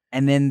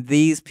 And then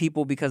these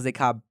people, because they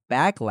caught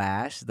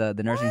backlash, the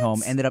nursing home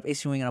What? ended up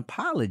issuing an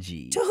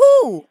apology To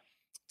who?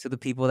 to the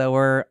people that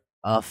were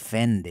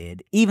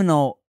offended. Even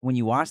though when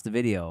you watch the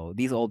video,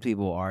 these old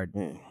people are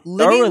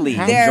thoroughly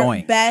Living their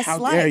enjoying. best How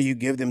life. dare you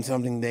give them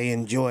something they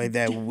enjoy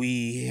that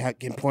we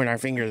can point our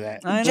fingers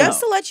at? I know. Just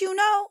to let you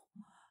know,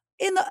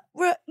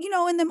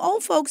 in them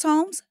old folks'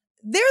 homes,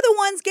 they're the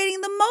ones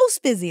getting the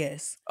most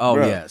busiest. Oh,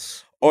 Bruh.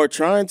 yes. Or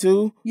trying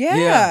to.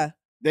 Yeah.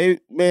 Them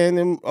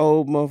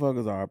old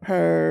motherfuckers are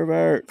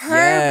perverts.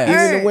 Yes. Even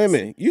Perverts. the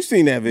women. You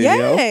seen that video?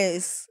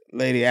 Yes.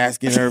 Lady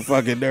asking her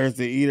fucking nurse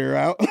to eat her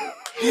out.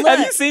 Have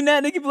you seen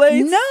that, Nikki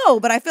Blades? No,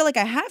 but I feel like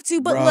I have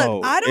to. But Bro,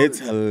 look, I don't. it's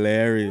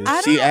hilarious.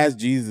 I She don't- asked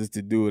Jesus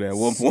to do it at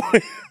one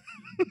point.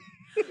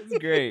 It's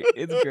great.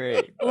 It's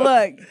great.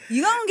 Look,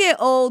 you gonna get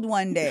old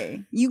one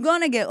day. You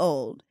gonna get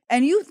old.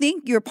 And you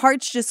think your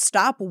parts just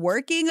stop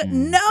working?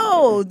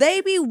 No,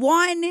 they be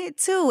wanting it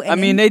too. And I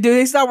mean,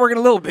 they start working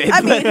a little bit.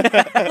 I mean,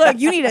 but- look,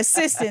 you need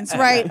assistance,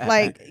 right?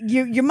 Like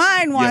your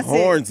mind wants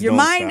horns it. Your don't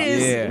mind stop.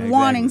 is Yeah,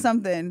 wanting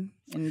exactly. something,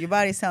 and your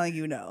body's telling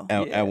you no.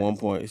 At one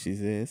point, she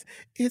says,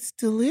 "It's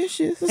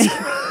delicious."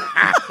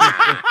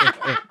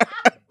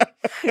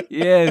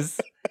 yes.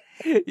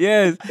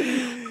 Yes.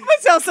 I'm gonna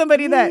tell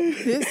somebody that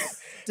it's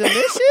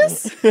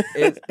delicious.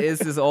 It's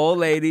this old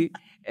lady,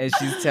 and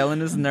she's telling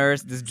this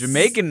nurse, this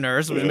Jamaican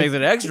nurse, which makes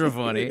it extra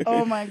funny.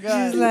 Oh my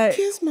god! She's like,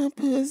 Kiss my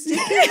pussy.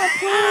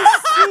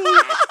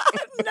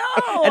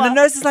 no. and the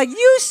nurse is like,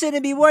 you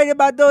shouldn't be worried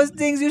about those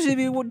things. You should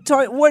be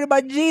worried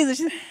about Jesus.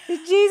 She's,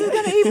 is Jesus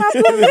gonna eat my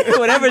pussy?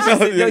 Whatever she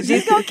said, yo,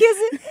 Jesus gonna kiss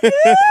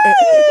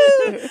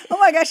it. Oh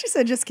my gosh, she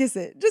said, just kiss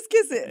it. Just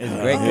kiss it. It's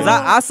great because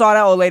I saw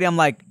that old lady. I'm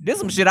like, this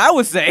some shit I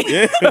would say.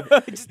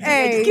 Just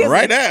Hey. kiss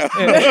Right now.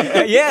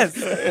 it. Yes.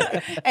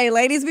 Hey,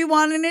 ladies be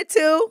wanting it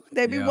too.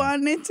 They be Yeah.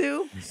 wanting it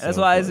too. That's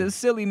why it's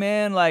silly,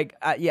 man. Like,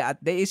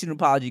 they issued an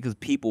apology because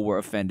people were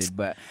offended,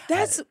 but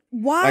That's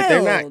wild. Like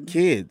they're not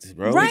kids,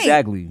 bro. Right.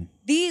 exactly.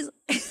 These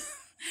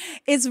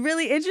it's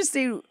really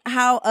interesting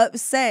how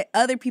upset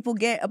other people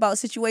get about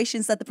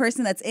situations that the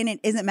person that's in it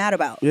isn't mad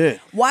about. Yeah.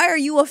 Why are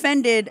you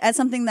offended at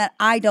something that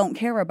I don't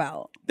care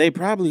about? They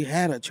probably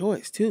had a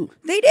choice too.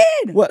 They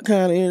did. What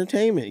kind of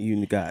entertainment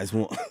you guys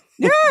want?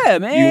 Yeah,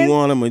 man. You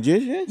want a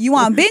magician? You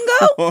want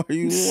bingo? Or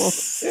you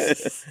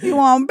want You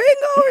want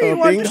bingo or you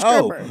want the Bingo.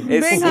 stripper?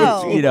 It's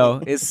Bingo. you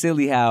know, it's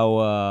silly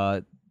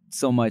how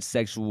so much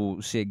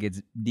sexual shit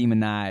gets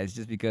demonized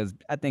just because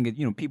I think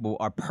people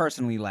are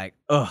personally like,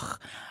 ugh.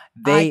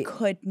 I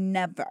could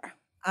never.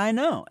 I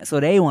know. So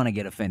they want to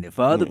get offended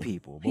for other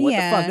people. But what the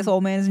Yeah. fuck? This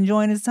old man is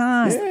enjoying his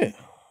time. Yeah.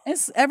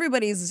 It's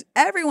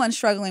everyone's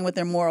struggling with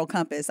their moral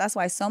compass. That's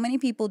why so many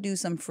people do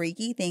some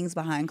freaky things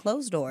behind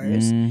closed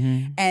doors.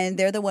 Mhm. And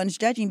they're the ones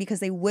judging because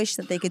they wish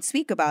that they could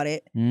speak about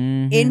it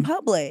Mhm. in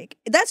public.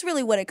 That's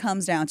really what it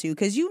comes down to.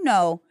 Because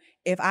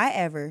if I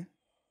ever,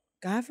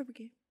 God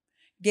forbid,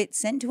 get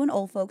sent to an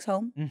old folks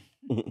home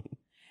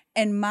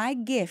and my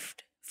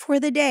gift for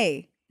the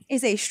day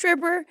is a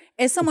stripper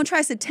and someone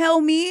tries to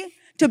tell me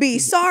to be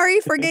sorry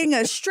for getting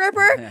a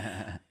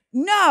stripper,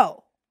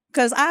 no.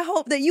 Because I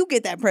hope that you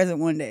get that present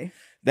one day.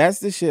 That's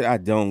the shit I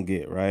don't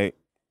get, right?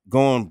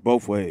 Going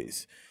both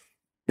ways.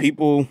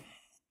 People,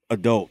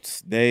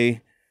 adults,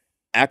 they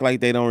act like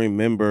they don't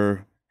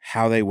remember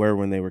how they were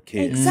when they were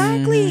kids.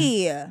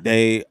 Exactly.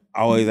 They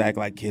always act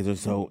like kids are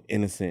so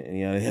innocent.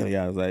 And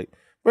I was like,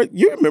 but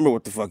you remember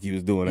what the fuck you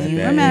was doing at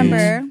that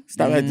Remember. age.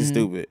 Stop acting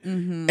stupid.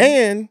 Mm-hmm.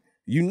 And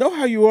you know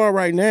how you are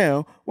right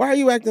now. Why are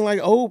you acting like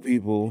old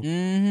people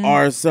Mhm.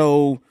 are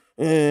so...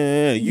 you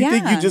think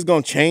Yeah. you just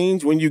gonna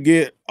change when you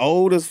get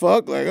old as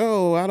fuck? Like,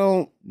 oh, I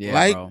don't Yeah,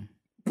 like bro.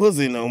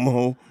 pussy no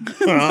more.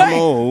 I'm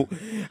old.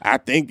 I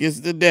think it's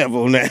the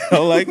devil now.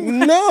 Like,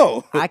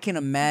 no. I can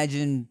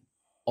imagine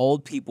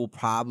old people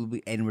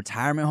probably in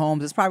retirement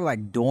homes. It's probably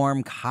like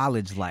dorm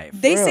college life.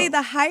 They Bro. say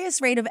the highest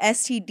rate of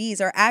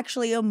STDs are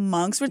actually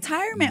amongst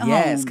retirement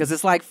Yes, homes. because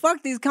it's like,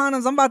 fuck these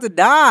condoms, I'm about to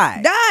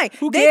die. Die.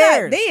 Who they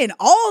cares? They in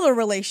all the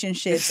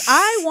relationships.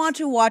 I want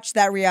to watch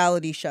that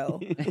reality show.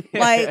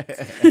 Like,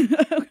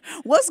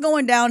 what's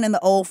going down in the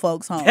old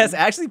folks' home? That's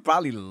actually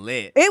probably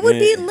lit. It would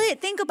be Yeah. lit.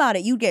 Think about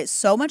it. You get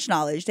so much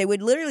knowledge. They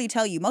would literally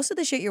tell you most of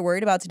the shit you're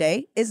worried about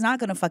today is not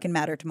going to fucking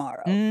matter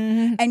tomorrow.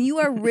 Mhm. And you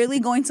are really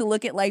going to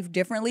look at life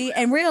differently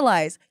and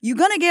realize you're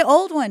going to get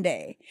old one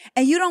day.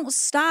 And you don't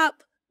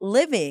stop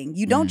living.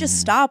 You don't just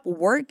stop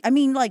work. I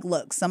mean, like,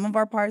 look, some of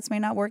our parts may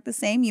not work the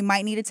same. You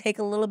might need to take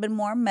a little bit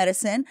more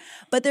medicine,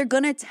 but they're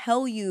going to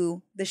tell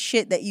you the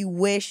shit that you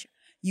wish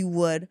you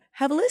would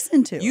have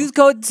listened to. Use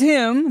code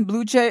Tim,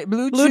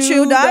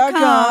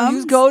 BlueChew.com.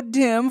 Use code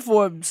Tim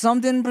for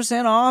something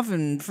 % off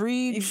and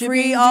free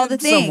free shipping all to the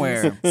things.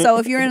 somewhere. So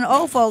if you're in an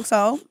old folks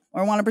home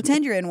or want to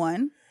pretend you're in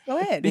one, Go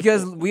ahead.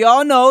 Because we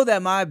all know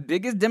that my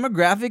biggest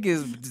demographic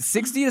is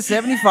 60 to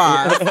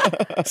 75.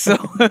 So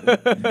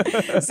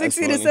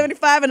 60 to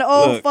 75 in the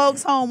old Look.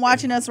 folks home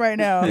watching us right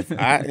now. If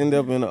I end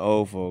up in an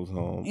old folks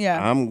home, Yeah.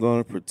 I'm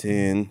gonna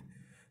pretend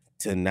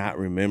to not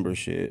remember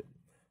shit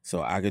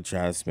so I could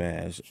try to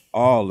smash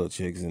all the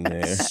chicks in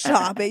there.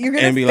 Stop it. You're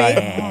gonna And be fake.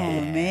 like,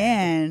 oh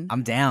man.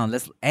 I'm down.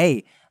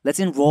 Let's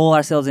enroll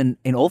ourselves in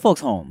old folks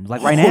homes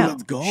like right Oh, now.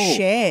 let's go.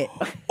 Shit.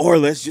 Or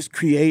let's just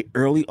create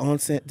early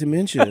onset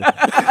dementia.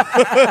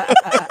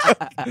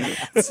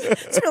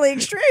 It's really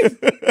extreme.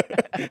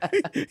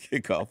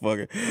 Get called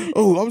fucking.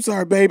 Oh, I'm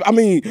sorry, babe. I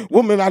mean,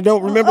 woman, I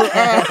don't remember.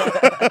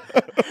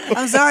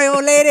 I'm sorry,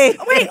 old lady.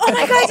 Wait, oh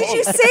my God, did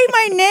you say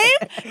my name?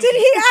 Did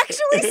he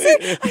actually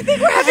say? I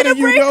think we're having a How do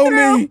you know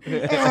breakthrough.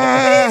 me? He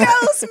Ah.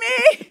 knows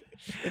me.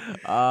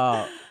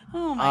 Uh,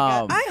 Oh my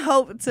God. I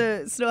hope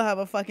to still have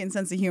a fucking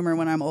sense of humor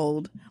when I'm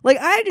old. Like,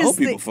 I just Old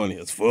people think funny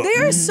as fuck.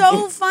 they're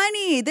so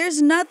funny.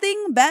 There's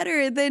nothing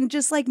better than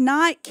just like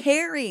not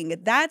caring.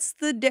 That's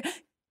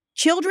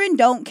children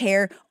don't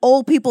care.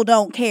 Old people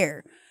don't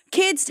care.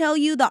 Kids tell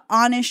you the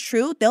honest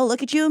truth. They'll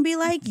look at you and be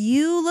like,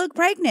 you look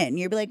pregnant. And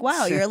you'll be like,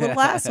 wow, you're a little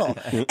asshole.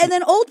 And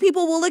then old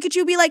people will look at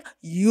you and be like,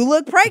 you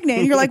look pregnant.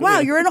 And you're like, wow,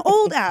 you're an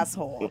old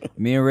asshole.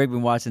 Me and Rick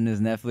been watching this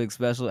Netflix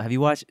special. Have you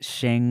watched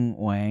Sheng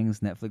Wang's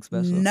Netflix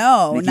special?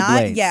 No, Nikki not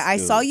Blades. yet. I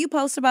Dude. saw you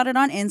post about it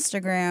on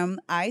Instagram.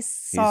 I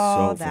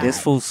saw so that. funny.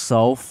 This fool's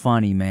so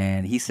funny,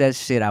 man. He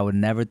says shit I would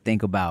never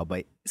think about.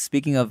 But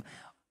speaking of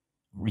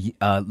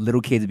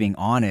little kids being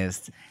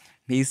honest,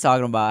 he's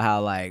talking about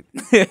how, like,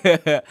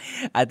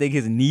 I think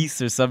his niece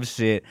or some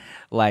shit,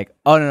 like,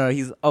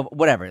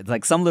 whatever. It's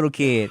like some little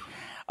kid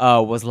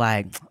was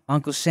like,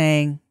 Uncle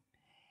Shang,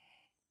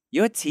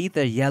 your teeth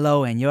are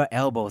yellow and your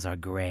elbows are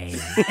gray.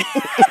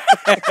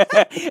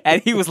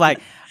 And he was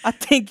like, I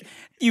think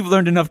you've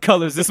learned enough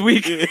colors this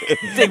week. I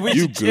think we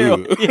You should chill.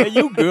 good. Yeah,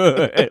 you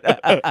good.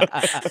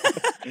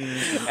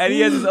 And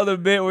he has this other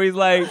bit where he's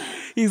like,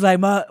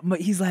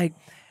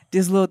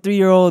 this little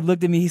 3-year-old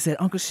looked at me. He said,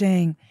 Uncle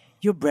Shang,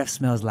 your breath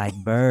smells like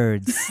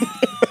birds.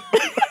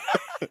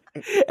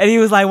 And he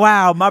was like,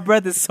 wow, my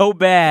breath is so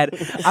bad.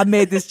 I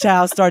made this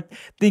child start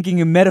thinking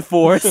in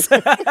metaphors. Oh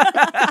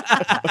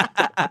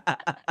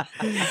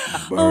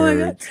my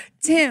God.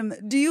 Tim,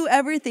 do you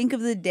ever think of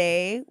the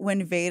day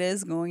when Veda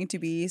is going to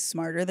be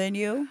smarter than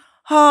you?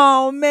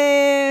 Oh,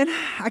 man.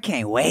 I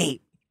can't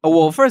wait. Oh,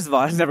 well, first of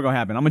all, it's never going to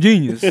happen. I'm a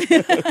genius.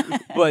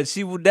 But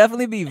she will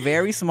definitely be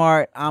very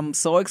smart. I'm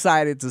so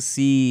excited to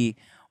see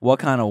what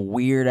kind of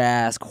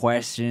weird-ass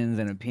questions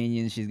and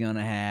opinions she's going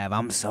to have.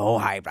 I'm so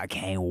hyped. I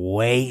can't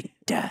wait.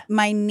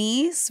 My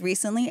niece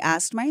recently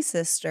asked my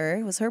sister,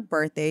 it was her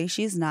birthday,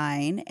 she's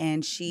 9,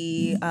 and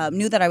she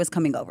knew that I was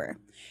coming over.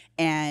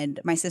 And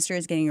my sister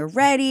is getting her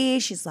ready.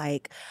 She's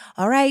like,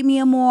 all right, mi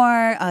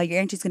amor, your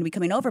auntie's going to be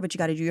coming over, but you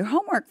got to do your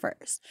homework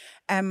first.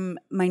 And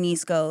my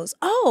niece goes,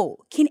 oh,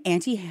 can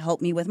auntie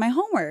help me with my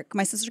homework?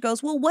 My sister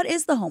goes, well, what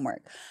is the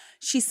homework?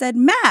 She said,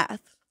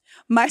 math.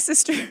 My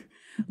sister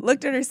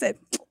looked at her and said,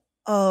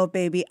 oh,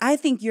 baby, I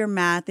think your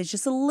math is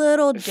just a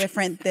little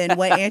different than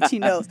what auntie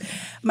knows.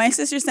 My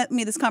sister sent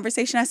me this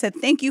conversation. I said,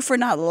 thank you for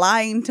not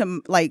lying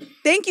to,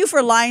 thank you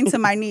for lying to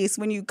my niece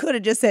when you could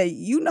have just said,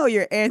 you know,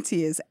 your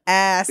auntie is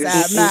ass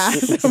at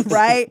math,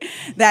 right?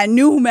 That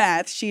new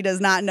math she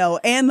does not know,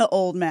 and the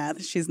old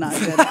math she's not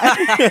good at.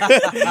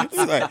 It's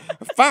like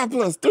 5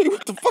 plus 3.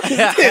 What the fuck is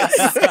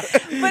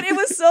this? But it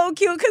was so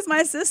cute because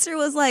my sister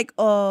was like,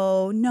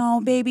 oh,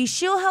 no, baby,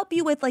 she'll help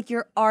you with like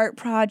your art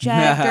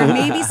project or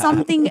maybe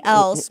something else.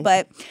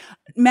 But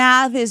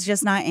math is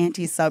just not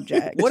auntie's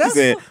subject. What She else?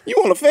 said, you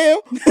want to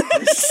fail?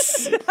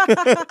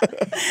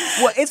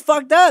 Well, it's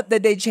fucked up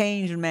that they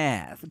changed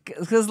math.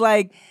 Because,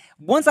 like,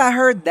 once I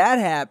heard that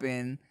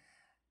happen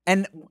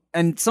and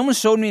someone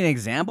showed me an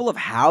example of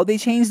how they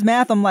changed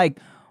math, I'm like,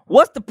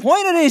 what's the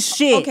point of this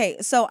shit? Okay,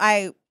 so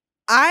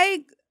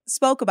I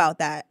spoke about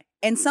that.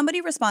 And somebody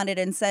responded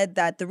and said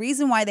that the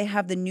reason why they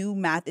have the new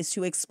math is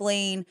to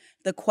explain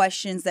the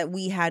questions that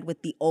we had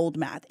with the old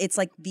math. It's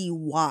like the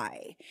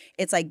why.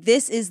 It's like,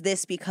 this is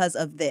this because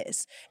of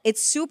this.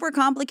 It's super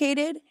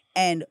complicated,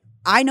 and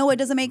I know it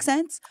doesn't make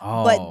sense,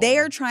 but they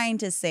are trying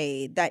to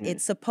say that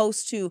it's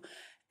supposed to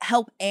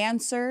help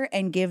answer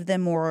and give them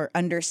more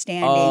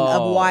understanding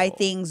of why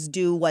things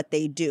do what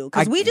they do.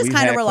 Because we just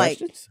kind of were like,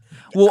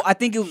 well, I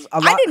think it was a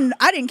lot.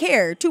 I didn't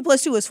care. 2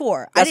 + 2 is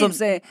 4. That's what I'm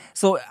saying.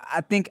 So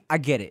I think I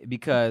get it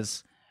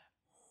because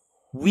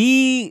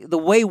the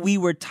way we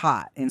were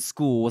taught in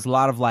school was a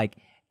lot of like,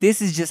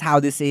 this is just how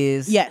this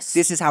is. Yes.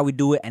 This is how we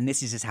do it, and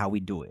this is just how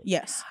we do it.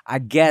 Yes. I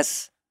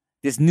guess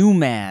this new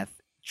math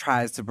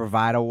tries to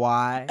provide a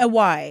why. A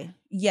why?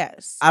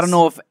 Yes. I don't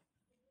know if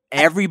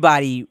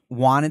everybody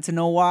wanted to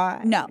know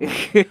why. No.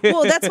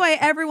 Well, that's why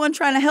everyone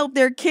trying to help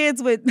their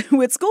kids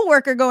with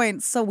schoolwork are going,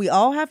 so we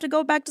all have to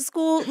go back to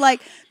school?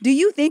 Like, do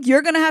you think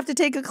you're going to have to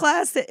take a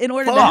class in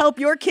order to help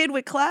your kid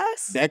with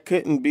class? That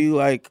couldn't be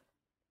like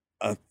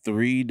a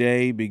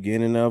 3-day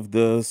beginning of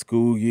the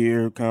school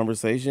year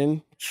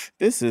conversation.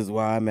 This is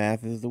why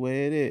math is the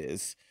way it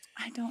is.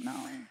 I don't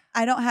know.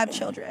 I don't have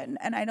children,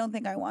 and I don't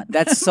think I want.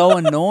 That's so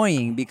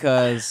annoying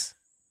because,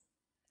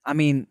 I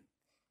mean,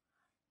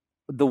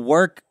 the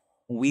work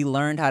we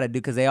learned how to do,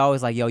 because they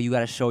always like, yo, you got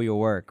to show your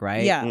work,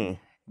 right? Yeah.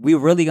 We're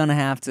really going to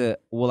have to,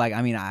 well, like,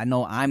 I mean, I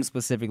know I'm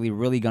specifically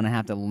really going to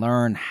have to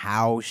learn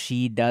how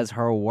she does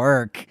her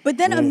work. But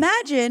then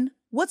imagine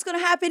what's going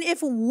to happen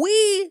if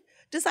we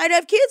decide to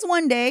have kids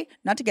one day,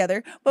 not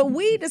together, but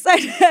we decide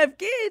to have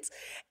kids,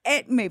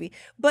 and maybe,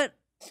 but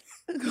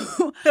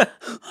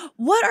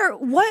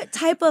what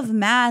type of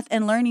math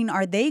and learning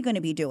are they going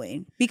to be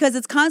doing? Because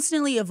it's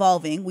constantly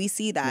evolving. We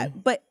see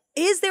that. But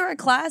is there a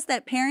class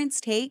that parents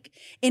take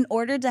in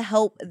order to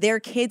help their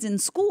kids in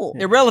school?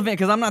 Irrelevant,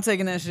 because I'm not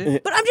taking that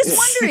shit. But I'm just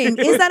wondering,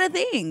 is that a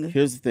thing?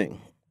 Here's the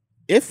thing.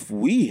 If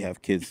we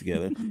have kids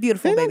together,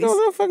 Beautiful they not babies.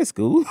 going to fucking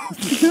school.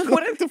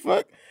 What the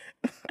fuck?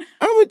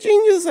 I'm a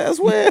genius as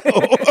well.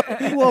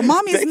 Well,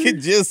 mommy's They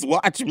could just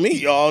watch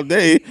me all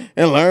day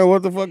and learn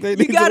what the fuck they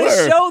need You got to to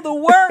learn. show the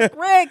work,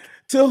 Rick.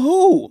 To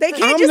who? They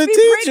can't I'm just the be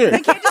teacher. pretty.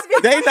 They can't just be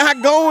They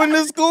not going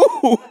to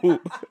school.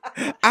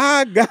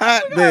 I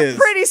got this.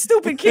 pretty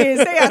stupid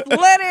kids. They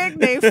athletic,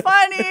 they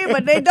funny,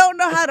 but they don't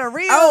know how to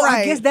read or Oh,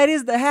 write. I guess that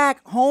is the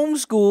hack.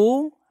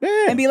 Homeschool.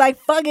 Yeah. And be like,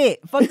 fuck it.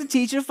 Fuck the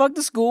teacher. Fuck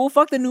the school.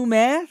 Fuck the new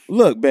math.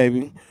 Look,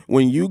 baby,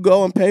 when you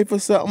go and pay for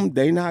something,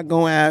 they not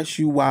going to ask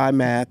you why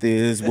math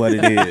is what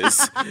it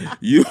is.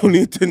 You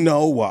need to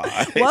know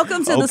why.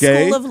 Welcome to the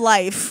Okay? school of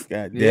life.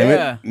 God damn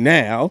Yeah. it.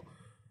 Now,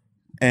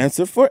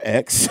 answer for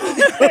X.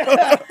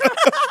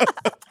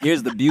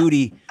 Here's the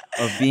beauty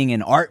of being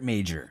an art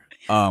major.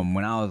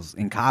 When I was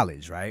in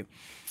college, right?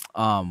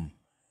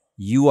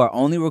 You are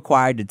only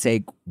required to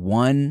take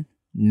one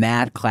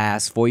math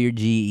class for your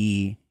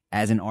GE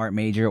as an art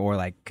major or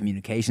like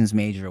communications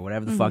major or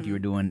whatever the fuck you were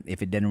doing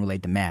if it didn't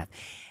relate to math.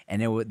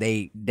 And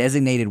they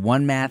designated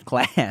one math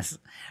class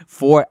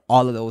for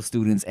all of those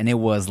students, and it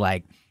was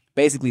like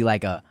basically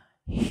like a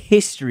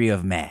history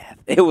of math.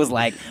 It was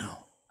like,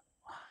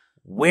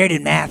 where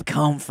did math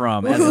come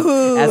from? As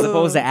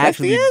opposed to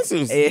actually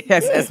answers.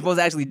 as opposed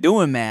to actually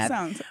doing math.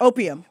 Sounds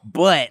opium.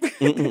 But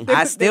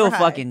I still were high.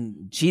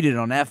 fucking cheated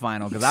on that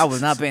final because I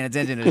was not paying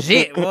attention to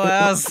shit. Well,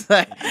 I was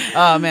like,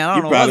 oh man, I don't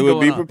You know probably what's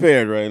would be going on.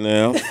 prepared right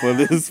now for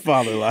this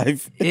father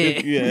life.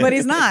 Yeah. But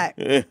he's not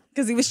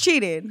because he was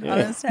cheated on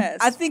his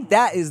test. I think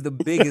that is the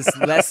biggest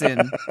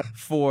lesson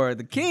for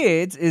the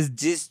kids is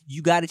just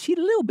you got to cheat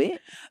a little bit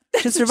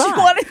to you survive.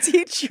 want to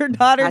teach your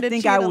daughter I to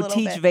think cheat I a will little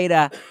teach bit.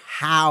 Veda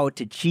how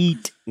to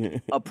cheat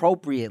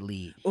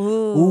appropriately.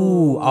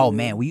 Ooh. Oh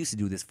man, we used to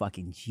do this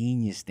fucking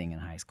genius thing in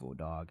high school,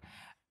 dog.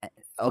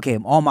 Okay,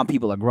 all my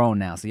people are grown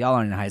now, so y'all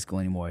aren't in high school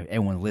anymore.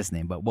 Everyone's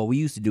listening. But what we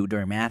used to do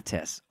during math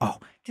tests,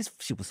 this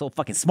shit was so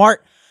fucking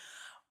smart.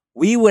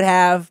 We would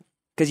have,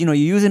 because you're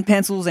using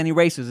pencils and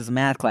erasers as a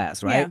math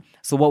class, right? Yeah.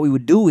 So what we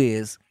would do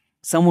is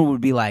someone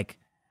would be like,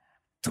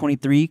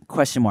 23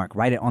 question mark,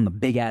 write it on the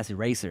big ass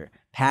eraser,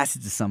 pass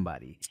it to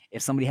somebody.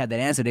 If somebody had that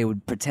answer, they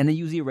would pretend to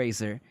use the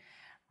eraser,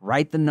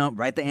 write the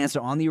answer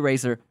on the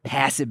eraser,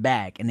 pass it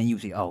back, and then you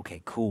would say, oh,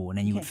 okay, cool. And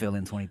then you would fill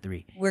in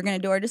 23. We're going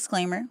to do our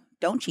disclaimer.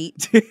 Don't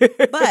cheat.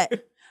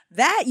 But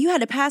that, you had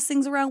to pass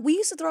things around. We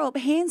used to throw up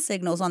hand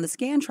signals on the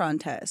Scantron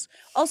test.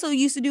 Also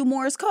used to do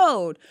Morse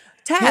code.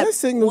 Tap. Hand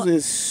signals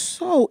is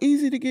so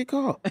easy to get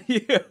caught.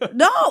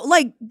 No,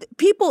 like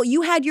people,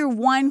 you had your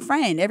one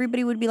friend.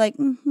 Everybody would be like,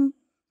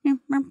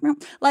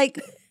 like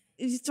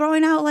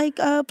throwing out like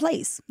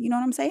plays. You know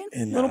what I'm saying?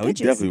 And Little we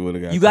pitches. definitely would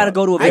have got You got to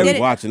go to a I did very, it.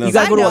 watching us. you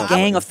got to go to I a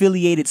gang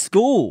affiliated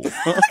school.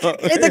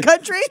 In the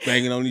country.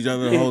 banging on each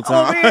other the whole Over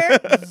time. here.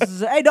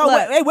 Hey, dog,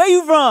 Look. hey, where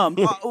you from?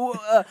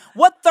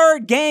 What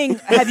third gang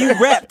have you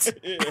repped?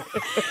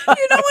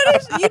 You know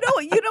what?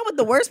 You know what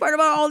the worst part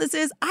about all this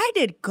is? I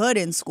did good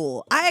in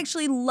school. I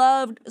actually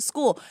loved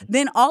school.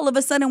 Then all of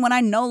a sudden, when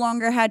I no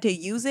longer had to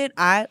use it,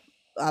 I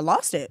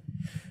lost it.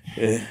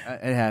 It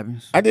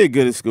happens. I did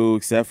good at school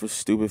except for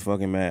stupid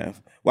fucking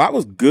math. Well, I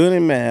was good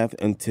in math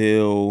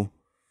until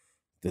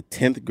the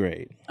 10th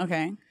grade.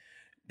 Okay.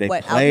 They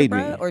What, played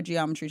algebra me. or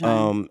geometry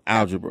time?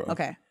 Algebra.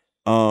 Okay.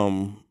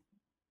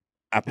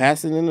 I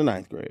passed it in the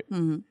 9th grade.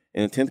 Mm-hmm.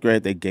 In the 10th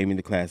grade, they gave me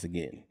the class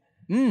again.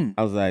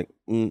 I was like,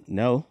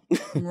 no.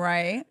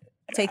 Right.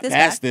 Take this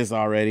Passed back. this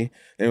already.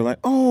 They were like,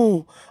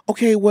 oh,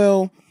 okay,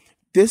 well,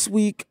 this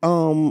week,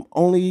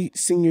 only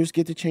seniors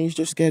get to change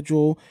their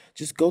schedule.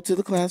 Just go to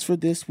the class for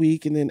this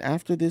week, and then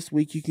after this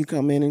week, you can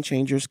come in and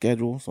change your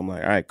schedule. So I'm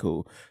like, all right,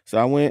 cool. So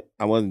I went.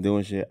 I wasn't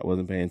doing shit. I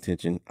wasn't paying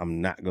attention.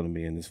 I'm not going to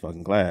be in this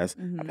fucking class.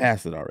 I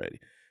passed it already.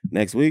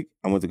 Next week,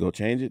 I went to go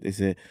change it. They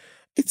said,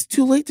 it's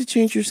too late to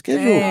change your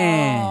schedule.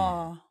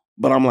 Oh.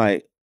 But I'm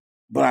like,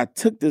 but I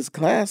took this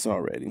class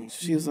already.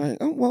 She was like,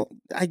 oh, well,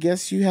 I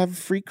guess you have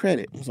free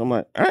credit. So I'm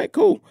like, all right,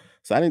 cool.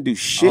 So I didn't do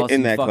shit So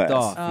in you that fucked class.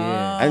 off.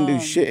 Yeah. I didn't do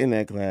shit in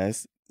that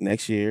class.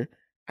 Next year,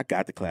 I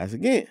got the class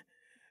again.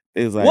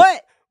 It was like,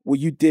 What? well,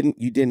 you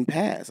didn't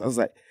pass. I was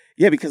like,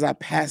 yeah, because I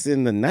passed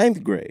in the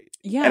 9th grade.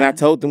 Yeah. And I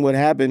told them what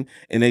happened,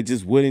 and they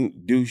just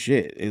wouldn't do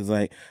shit. It was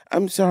like,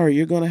 I'm sorry,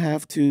 you're going to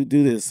have to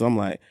do this. So I'm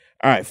like,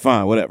 all right,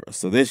 fine, whatever.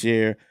 So this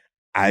year,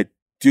 I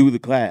do the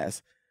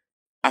class.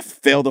 I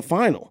failed the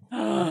final.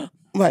 I'm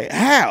like,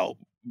 how?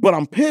 But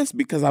I'm pissed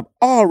because I've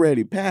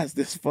already passed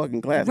this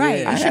fucking class. Right, I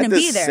you had shouldn't the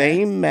be there.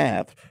 same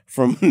math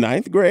from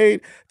 9th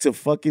grade to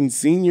fucking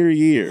senior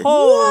year.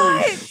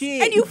 Holy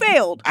shit. And you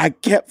failed. I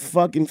kept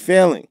fucking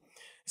failing.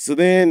 So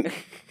then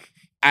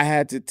I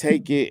had to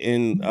take it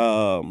in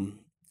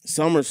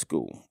summer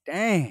school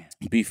Damn.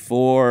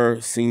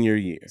 before senior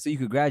year. So you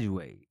could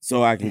graduate.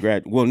 So I can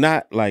graduate. Well,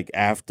 not like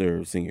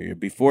after senior year.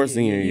 Before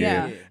senior year,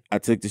 Yeah. I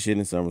took the shit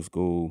in summer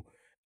school.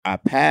 I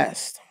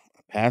passed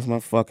my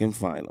fucking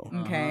final.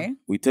 Okay.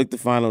 We took the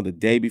final the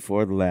day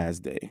before the last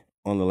day.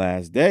 On the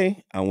last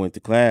day, I went to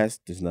class.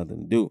 There's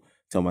nothing to do.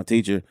 Tell my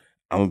teacher,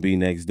 I'm going to be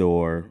next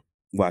door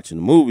watching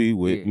a movie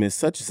with Miss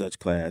such and such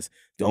class.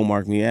 Don't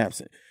mark me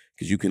absent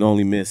because you can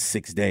only miss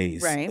 6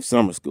 days Right. of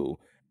summer school.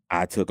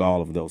 I took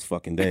all of those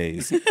fucking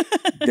days.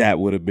 That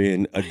would have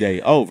been a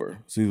day over.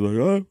 So he's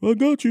like, I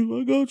got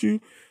you.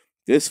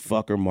 This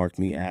fucker marked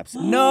me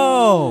absent.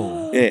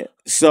 No. Yeah.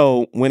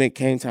 So when it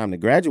came time to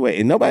graduate,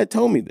 and nobody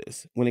told me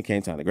this, when it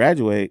came time to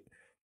graduate,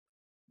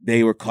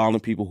 they were calling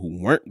people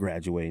who weren't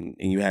graduating,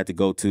 and you had to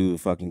go to the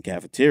fucking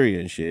cafeteria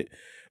and shit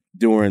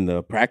during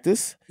the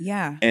practice.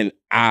 Yeah. And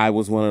I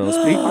was one of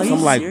those people. Are So you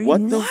I'm like, serious?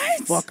 what the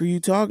What? fuck are you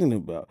talking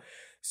about?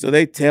 So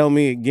they tell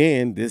me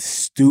again, this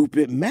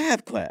stupid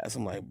math class.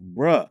 I'm like,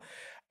 bruh,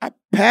 I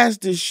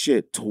passed this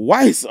shit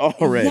twice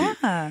already.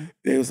 Yeah.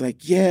 They was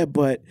like, yeah,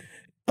 but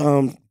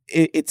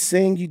it's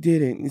saying you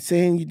didn't. It's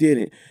saying you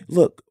didn't.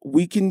 Look,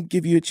 we can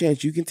give you a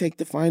chance. You can take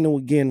the final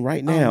again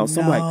right now. Oh,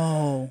 So I'm like,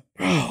 no.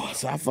 bro.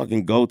 So I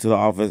fucking go to the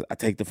office. I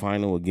take the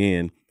final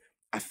again.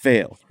 I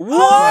fail.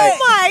 Oh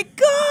my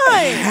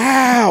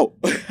God.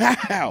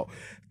 How?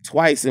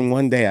 Twice in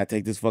one day, I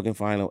take this fucking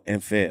final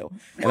and fail.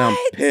 And I'm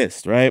What?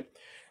 pissed, right?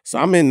 So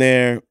I'm in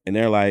there, and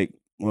they're like,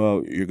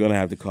 well, you're going to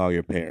have to call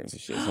your parents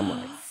and shit. So I'm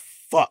like,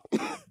 fuck.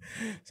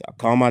 So I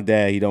call my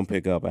dad. He don't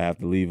pick up. I have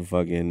to leave a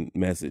fucking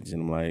message.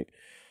 And I'm like,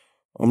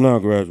 I'm not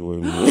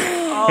graduating.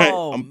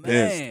 Oh, I'm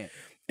pissed. man.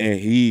 And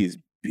he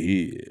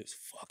is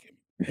fucking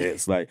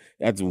pissed. Like,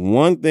 that's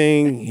one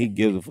thing he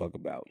gives a fuck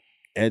about.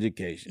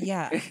 Education.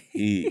 Yeah.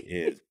 He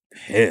is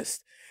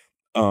pissed.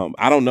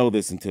 I don't know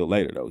this until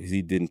later though, because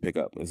he didn't pick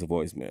up. It's a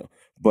voicemail.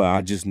 But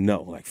I just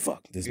know, like,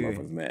 fuck, this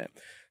motherfucker's mad.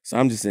 So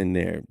I'm just in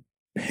there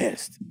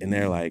pissed. And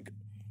they're like,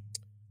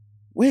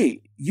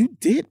 wait, you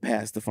did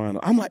pass the final.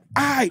 I'm like,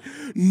 I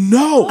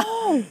know.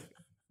 Oh.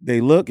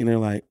 They look and they're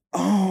like,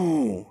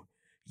 oh,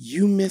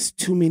 you missed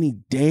too many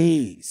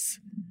days.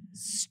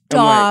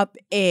 Stop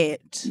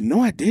it.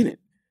 No, I didn't.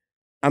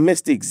 I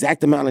missed the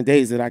exact amount of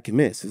days that I can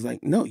miss. It's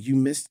like, no, you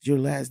missed your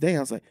last day. I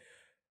was like,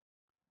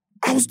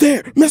 I was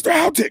there, Mr.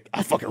 Altick.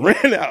 I fucking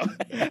ran out.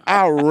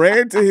 I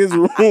ran to his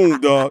room,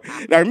 dog.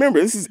 Now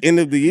remember, this is end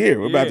of the year.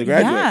 We're about to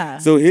graduate. Yeah.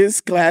 So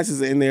his class is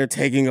in there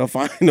taking a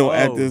final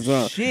at this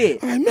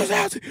shit. I'm like, Mr.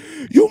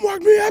 Altick, you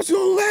marked me absent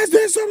on the last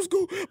day of summer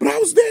school, but I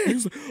was there. He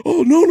was like,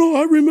 oh, no,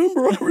 I remember.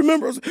 I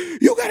was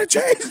like, you got to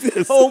change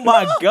this. Oh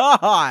my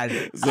God.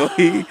 So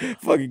he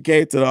fucking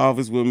came to the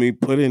office with me,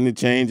 put in the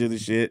change of the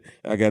shit.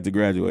 I got to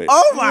graduate.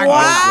 Oh my Wow.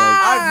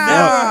 God. I've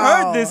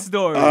never heard this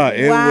story.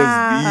 It was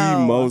Wow.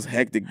 the most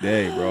hectic day,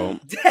 bro.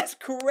 That's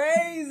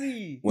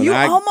crazy. When You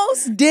I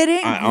almost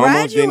didn't I graduate.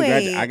 almost didn't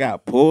graduate. I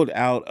got pulled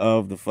out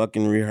of the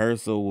fucking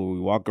rehearsal where we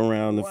walk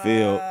around the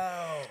field.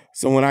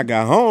 So when I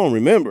got home,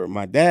 remember,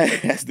 my dad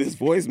has this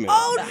voicemail.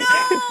 Oh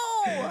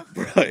no.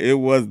 Bro, it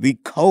was the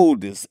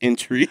coldest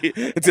entry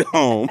to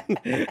home.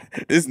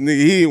 This nigga,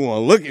 he didn't want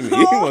to look at me. He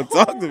didn't want to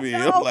talk to me.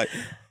 no. I'm like,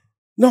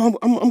 no,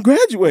 I'm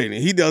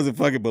graduating. He doesn't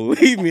fucking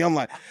believe me. I'm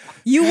like,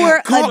 You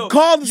were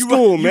call the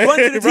school, man. run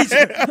to the teacher.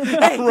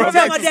 I Hey, run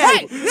tell back my to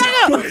dad.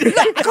 school. No. You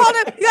got to call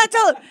him. You got to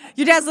tell him.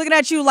 Your dad's looking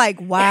at you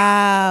like,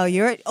 wow,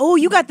 you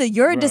got the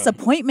Bruh.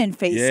 disappointment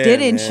face, Yeah,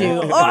 didn't man.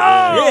 you? Yeah.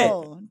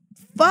 Oh,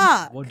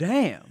 fuck. Well,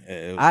 damn. Yeah,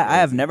 it was I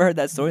have crazy. never heard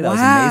that story. That was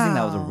amazing.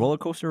 That was a Wow. roller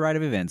coaster ride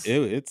of events.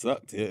 It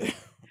sucked. Yeah.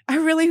 I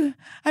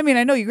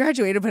know you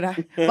graduated, but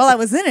while I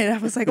was in it, I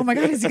was like, oh my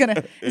God, is he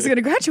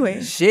gonna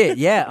graduate? Shit,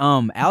 yeah.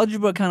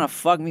 Algebra kind of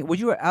fucked me. Was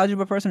you an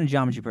algebra person or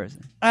geometry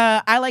person?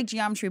 I like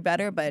geometry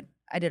better, but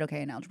I did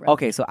okay in algebra.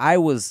 Okay, so I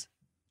was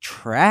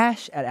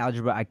trash at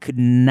algebra. I could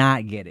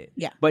not get it.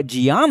 Yeah. But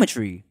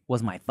geometry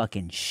was my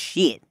fucking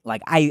shit.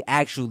 Like I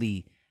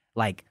actually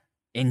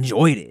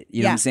enjoyed it.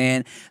 You know what Yeah. I'm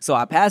saying? So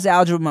I passed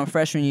algebra my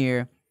freshman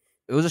year.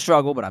 It was a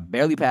struggle, but I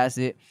barely passed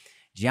it.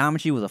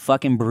 Geometry was a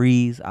fucking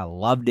breeze. I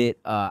loved it.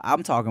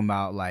 I'm talking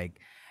about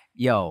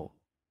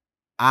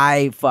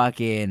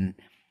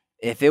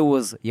if it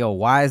was,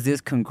 why is this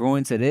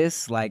congruent to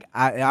this? Like,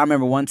 I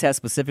remember one test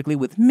specifically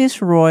with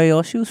Miss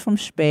Royal. She was from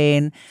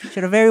Spain. She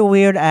had a very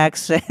weird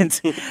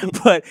accent.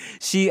 But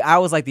I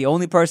was like the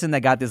only person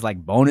that got this like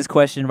bonus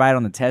question right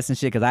on the test and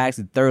shit because I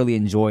actually thoroughly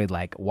enjoyed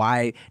like,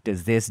 why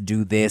does this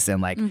do this?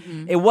 And like,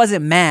 it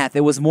wasn't math.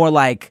 It was more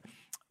like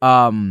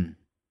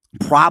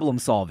problem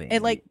solving.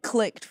 It like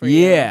clicked for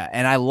you. Yeah,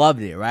 and I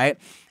loved it, right?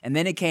 And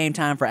then it came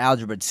time for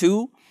Algebra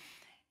 2.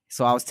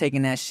 So I was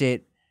taking that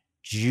shit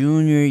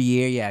junior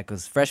year,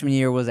 because freshman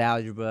year was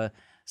algebra.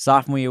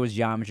 Sophomore year was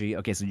geometry.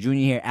 Okay, so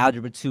junior year,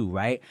 algebra 2,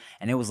 right?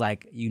 And it was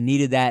like you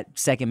needed that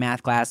second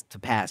math class to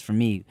pass for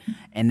me.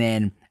 And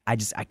then I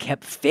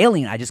kept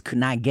failing. I just could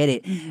not get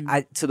it.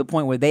 To the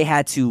point where they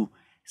had to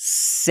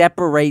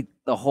separate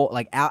the whole,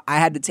 like I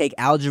had to take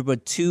algebra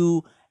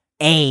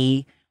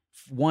 2A.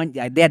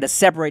 They had to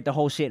separate the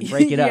whole shit and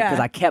break it up because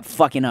I kept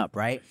fucking up,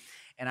 right?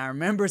 And I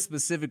remember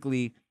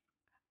specifically,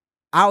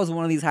 I was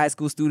one of these high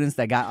school students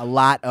that got a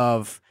lot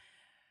of,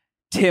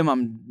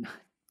 Tim,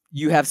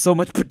 you have so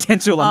much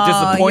potential. I'm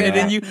disappointed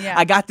in you. Yeah.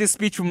 I got this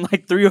speech from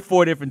like 3 or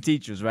 4 different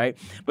teachers, right?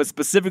 But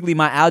specifically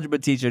my algebra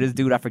teacher, this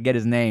dude, I forget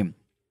his name.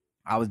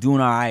 I was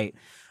doing all right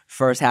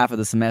first half of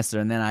the semester,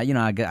 and then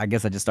I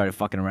guess I just started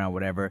fucking around,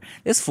 whatever.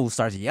 This fool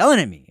starts yelling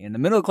at me in the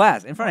middle of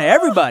class, in front of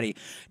everybody.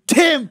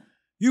 Tim,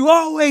 you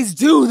always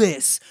do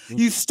this.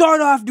 You start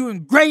off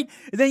doing great,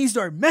 and then you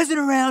start messing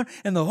around,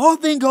 and the whole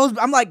thing goes.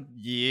 I'm like,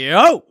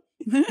 yo,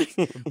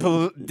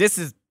 this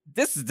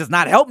does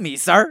not help me,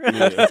 sir.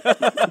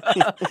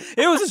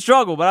 It was a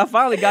struggle, but I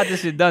finally got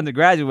this shit done to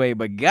graduate.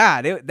 But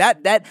God,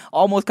 that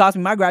almost cost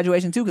me my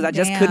graduation too because I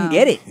just couldn't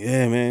get it.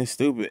 Yeah, man, it's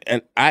stupid.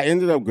 And I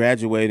ended up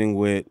graduating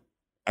with,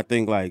 I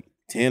think, like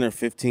 10 or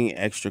 15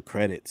 extra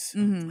credits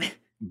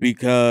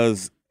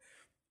because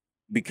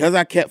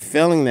I kept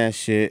failing that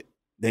shit.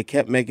 They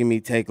kept making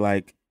me take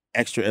like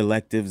extra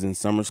electives in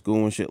summer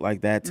school and shit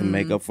like that to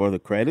make up for the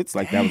credits,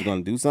 like that was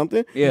going to do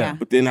something. Yeah.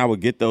 But then I would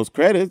get those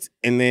credits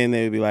and then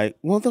they'd be like,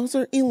 well, those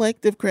are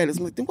elective credits.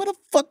 I'm like, then why the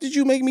fuck did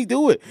you make me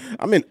do it?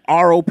 I'm in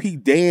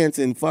ROP dance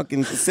in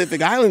fucking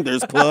Pacific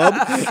Islanders Club.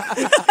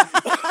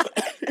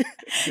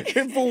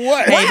 And for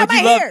what? Why am I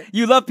here?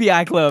 You love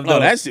PI Club, though. Oh,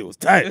 that shit was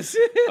tight.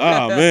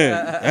 Oh, man.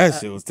 That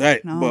shit was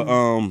tight.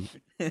 No.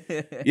 But,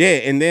 yeah,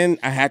 and then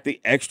I had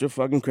the extra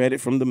fucking credit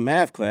from the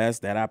math class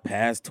that I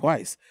passed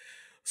twice.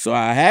 So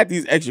I had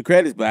these extra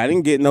credits, but I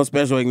didn't get no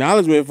special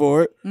acknowledgement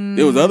for it.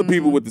 There was other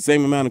people with the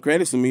same amount of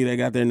credits to me that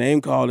got their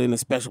name called in a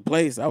special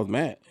place. I was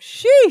mad.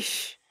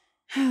 Sheesh.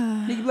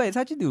 Nikki Blades,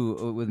 how'd you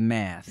do with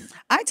math?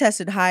 I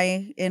tested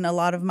high in a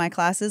lot of my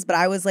classes, but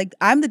I was like,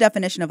 I'm the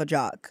definition of a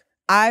jock.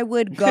 I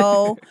would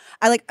go,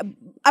 I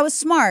was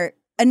smart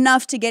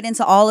enough to get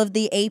into all of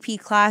the AP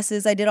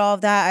classes. I did all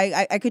of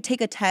that. I could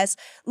take a test.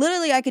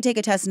 Literally, I could take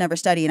a test and never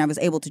study, and I was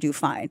able to do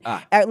fine.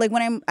 Like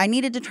when I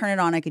needed to turn it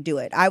on, I could do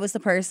it. I was the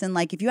person,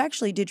 like, if you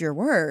actually did your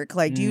work,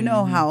 like, do you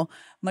know how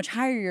much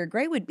higher your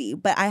grade would be?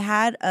 But I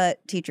had a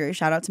teacher,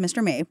 shout out to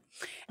Mr. May,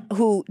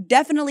 who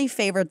definitely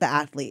favored the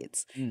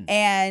athletes.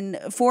 And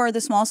for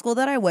the small school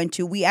that I went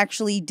to, we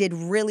actually did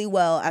really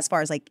well as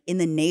far as like in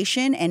the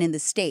nation and in the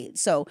state.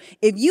 So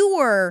if you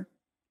were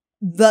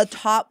the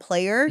top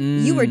player,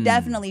 you were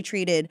definitely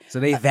treated. So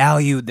they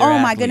valued their my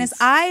athletes. goodness.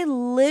 I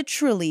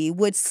literally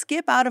would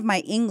skip out of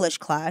my English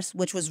class,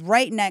 which was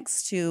right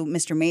next to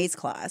Mr. May's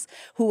class,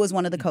 who was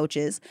one of the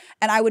coaches.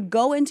 And I would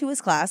go into his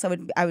class. I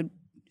would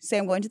say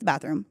I'm going to the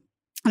bathroom.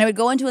 And I would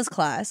go into his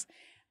class.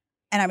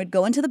 And I would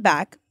go into the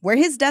back where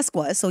his desk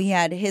was. So he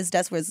had his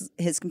desk was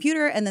his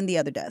computer and then the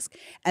other desk.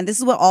 And this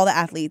is what all the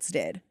athletes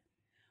did.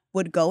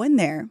 Would go in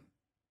there,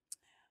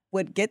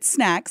 would get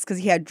snacks because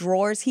he had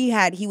drawers. He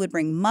would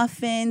bring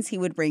muffins. He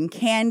would bring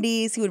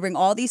candies. He would bring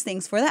all these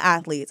things for the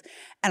athletes.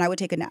 And I would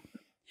take a nap.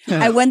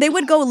 And when they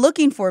would go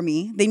looking for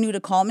me, they knew to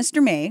call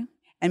Mr. May.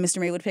 And Mr.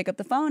 May would pick up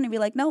the phone and be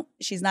like, nope,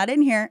 she's not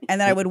in here. And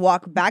then I would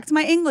walk back to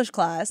my English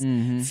class,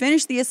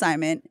 finish the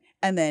assignment,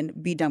 and then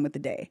be done with the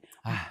day.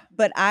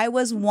 But I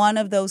was one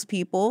of those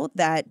people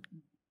that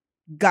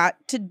got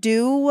to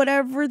do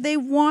whatever they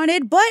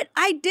wanted. But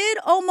I did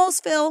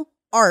almost fail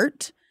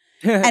art.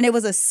 And it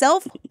was a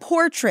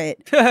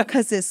self-portrait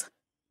because this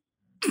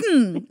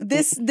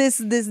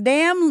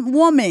damn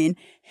woman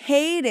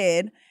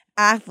hated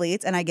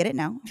athletes, and I get it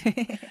now.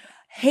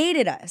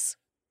 Hated us.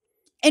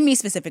 And me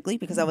specifically,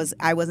 because I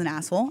was an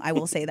asshole. I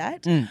will say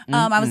that.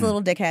 I was a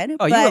little dickhead.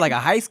 Oh, you were like a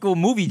high school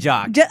movie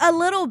jock. A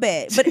little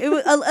bit, but it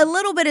was a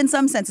little bit in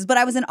some senses. But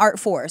I was in art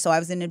 4, so I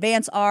was in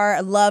advanced art. I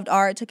loved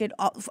art. Took it.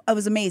 It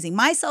was amazing.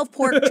 My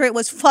self-portrait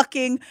was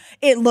fucking.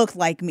 It looked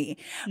like me.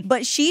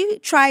 But she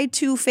tried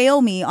to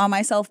fail me on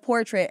my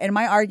self-portrait, and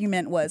my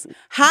argument was,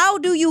 "How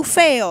do you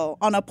fail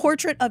on a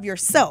portrait of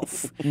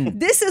yourself?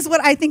 This is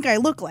what I think I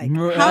look like.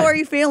 How are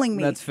you failing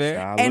me?" That's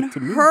fair. And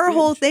her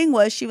whole thing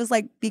was, she was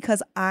like,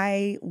 "Because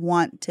I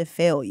want to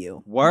fail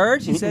you."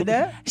 Word? She said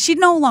that? She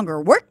no longer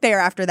worked there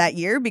after that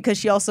year because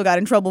she also got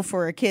in trouble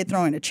for a kid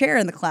throwing a chair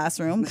in the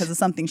classroom because of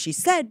something she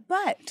said.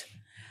 But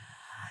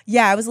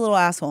yeah, I was a little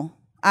asshole.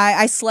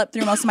 I slept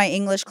through most of my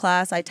English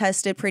class. I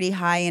tested pretty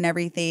high and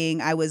everything.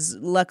 I was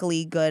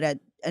luckily good at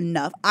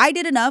enough. I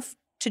did enough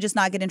to just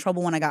not get in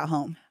trouble when I got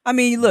home. I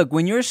mean, look,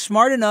 when you're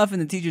smart enough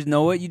and the teachers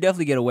know it, you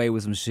definitely get away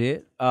with some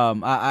shit.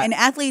 And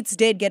athletes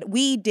did get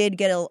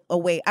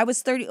away. I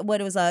was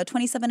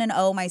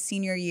 27-0 my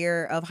senior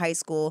year of high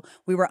school.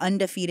 We were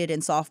undefeated in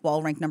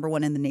softball, ranked number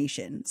 1 in the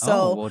nation.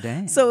 So, well,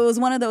 damn. So it was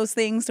one of those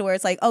things to where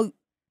it's like, oh,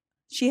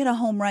 she hit a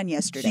home run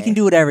yesterday. She can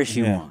do whatever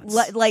she wants.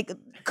 Like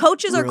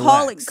coaches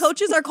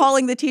are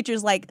calling the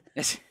teachers like,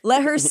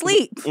 let her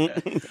sleep.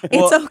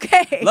 It's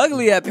okay.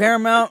 Luckily at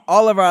Paramount,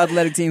 all of our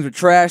athletic teams were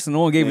trash, so no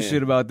one gave a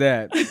shit about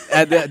that.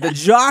 The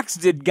jocks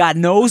got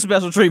no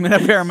special treatment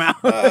at Paramount.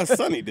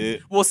 Sonny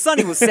did. Well,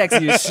 Sonny was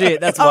sexy as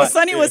shit. That's why. Oh,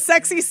 Sonny was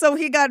sexy, so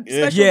he got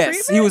special Yes,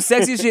 treatment? he was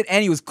sexy as shit,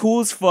 and he was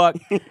cool as fuck.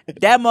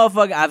 That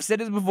motherfucker, I've said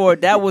this before,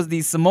 that was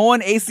the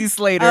Samoan AC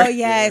Slater Oh,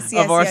 yes,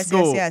 of our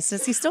school. yes.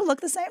 Does he still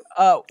look the same?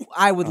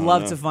 I would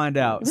love to find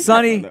out.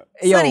 Sonny,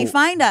 yo, Sonny,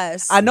 find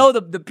us. I know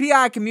the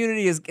PI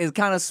community is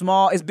kind of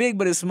small. It's big,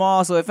 but it's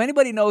small. So if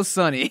anybody knows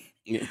Sonny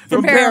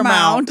from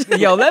Paramount,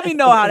 yo, let me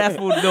know how that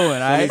fool's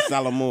doing. All Sonny right?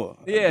 Salamore.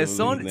 Yeah,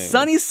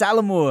 Sonny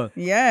Salamore.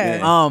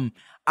 yeah.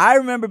 I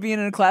remember being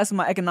in a class, in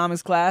my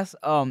economics class,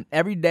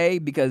 every day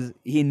because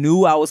he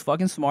knew I was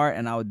fucking smart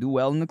and I would do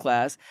well in the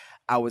class.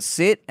 I would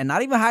sit and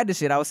not even hide the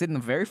shit. I would sit in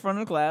the very front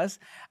of the class.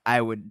 I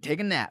would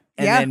take a nap.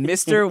 And then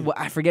Mr.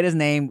 I forget his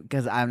name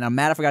because I'm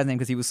mad I forgot his name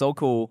because he was so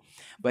cool.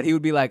 But he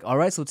would be like, all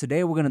right, so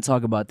today we're going to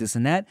talk about this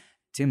and that.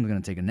 Tim's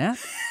going to take a nap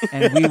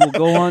and we will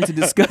go on to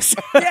discuss.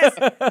 Yes,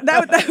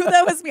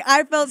 that was me.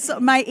 I felt so.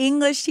 My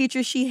English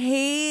teacher, she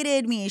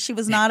hated me. She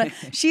was not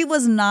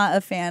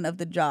a fan of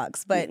the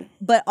jocks. But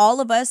all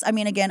of us, I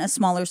mean, again, a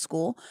smaller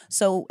school,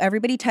 so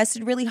everybody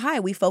tested really high.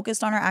 We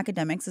focused on our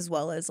academics as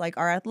well as like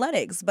our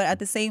athletics. But at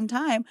the same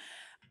time,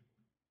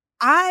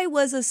 I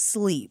was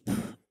asleep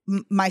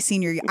my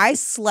senior year. I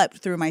slept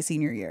through my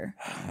senior year.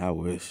 I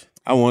wish.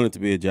 I wanted to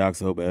be a jock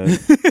so bad.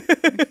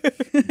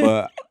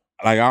 But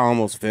like I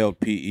almost failed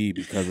PE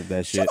because of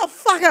that shit. Shut the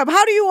fuck up.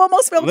 How do you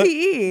almost fail Look,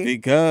 PE?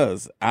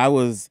 Because I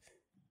was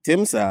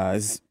Tim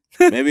size,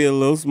 maybe a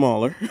little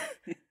smaller,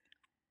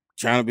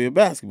 trying to be a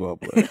basketball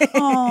player.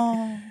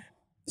 Oh.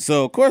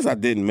 So of course I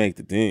didn't make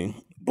the team,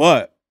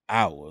 but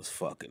I was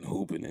fucking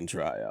hooping in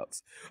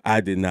tryouts.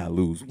 I did not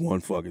lose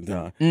one fucking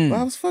time. But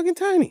I was fucking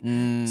tiny.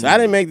 So I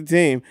didn't make the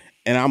team,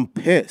 and I'm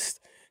pissed.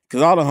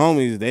 Because all the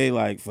homies, they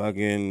like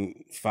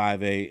fucking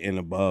 5'8" and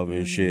above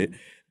and shit.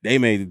 They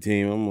made the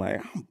team. I'm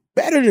like, I'm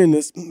better than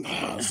this.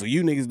 So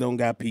you niggas don't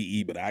got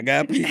PE, but I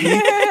got PE.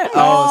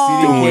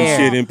 Doing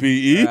shit in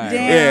PE. Right.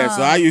 Yeah,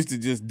 so I used to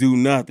just do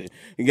nothing.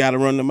 You got to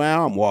run the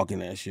mile. I'm walking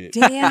that shit.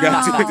 Damn.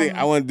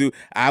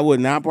 I would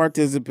not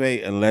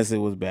participate unless it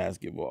was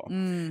basketball.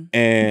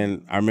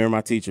 And I remember my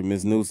teacher,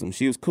 Miss Newsom.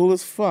 She was cool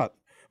as fuck,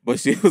 but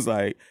she was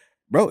like,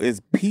 "Bro, it's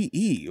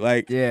PE.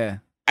 Like, Yeah.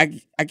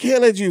 I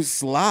can't let you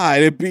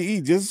slide at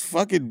PE. Just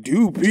fucking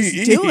do PE.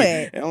 Just do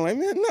it." And I'm like,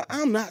 man, no,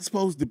 I'm not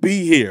supposed to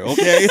be here,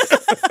 okay?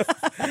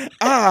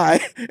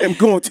 I am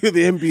going to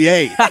the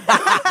NBA.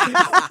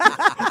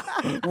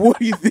 What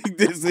do you think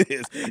this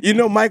is? You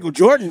know, Michael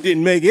Jordan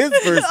didn't make his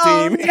first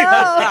team. No.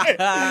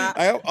 I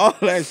have all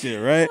that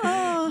shit, right?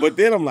 But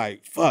then I'm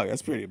like, fuck,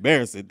 that's pretty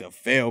embarrassing to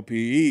fail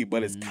PE,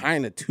 but it's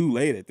kind of too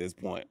late at this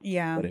point.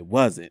 Yeah. But it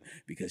wasn't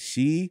because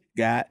she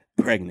got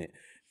pregnant.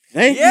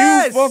 Thank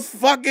Yes! you for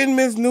fucking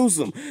Miss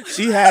Newsom.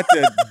 She had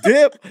to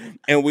dip,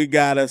 and we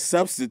got a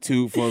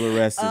substitute for the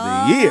rest of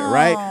the year,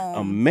 right?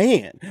 A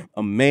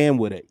man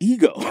with an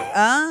ego.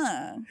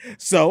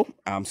 So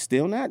I'm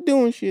still not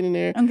doing shit in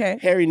there. Okay.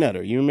 Harry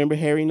Nutter. You remember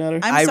Harry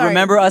Nutter? I'm I sorry.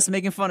 remember us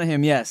making fun of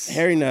him, yes.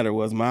 Harry Nutter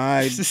was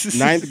my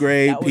ninth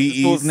grade That was the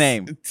PE fool's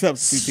name.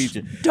 substitute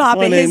teacher. Stop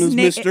My it, name his is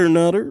name- Mr.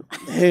 Nutter.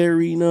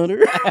 Harry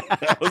Nutter.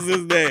 That was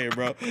his name,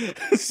 bro.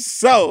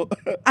 So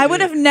I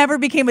would have never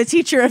became a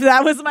teacher if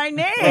that was my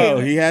name. oh,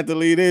 he had to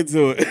lead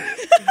into it.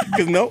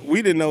 Because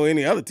we didn't know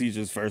any other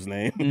teacher's first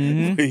name.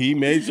 He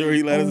made sure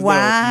he let us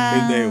know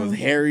his name was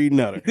Harry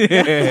Nutter.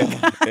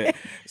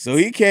 So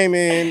he came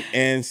in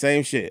and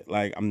same shit.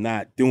 Like, I'm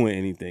not doing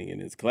anything in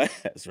his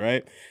class,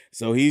 right?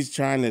 So he's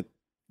trying to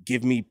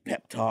give me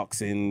pep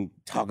talks and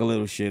talk a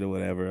little shit or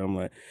whatever. I'm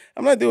like,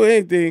 I'm not doing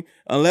anything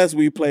unless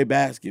we play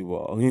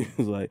basketball. He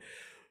was like,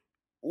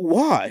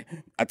 why?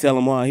 I tell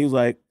him why. He was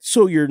like,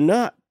 so you're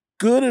not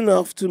good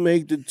enough to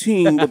make the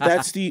team, but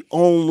that's the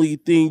only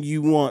thing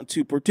you want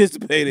to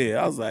participate in.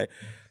 I was like,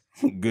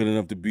 I'm good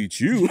enough to beat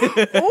you.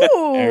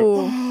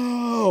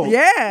 Ooh.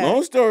 Yeah.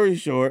 Long story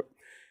short,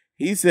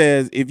 he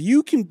says, if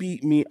you can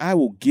beat me, I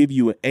will give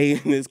you an A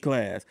in this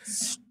class.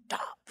 Stop.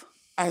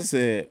 I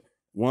said,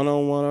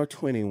 1-on-1 or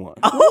 21.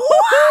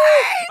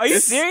 Are you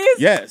serious?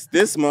 Yes,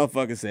 this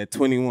motherfucker said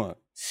 21.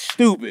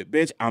 Stupid,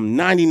 bitch. I'm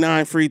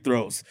 99 free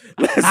throws.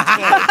 Let's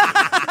go.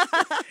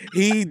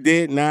 He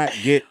did not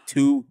get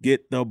to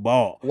get the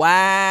ball. Wow.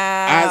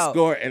 I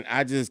scored, and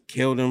I just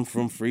killed him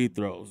from free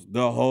throws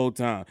the whole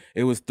time.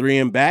 It was 3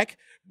 and back,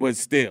 but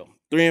still.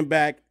 3 and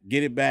back,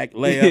 get it back,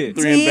 layup,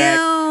 3 and back.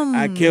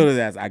 I killed his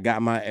ass. I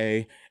got my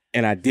A,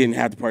 and I didn't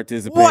have to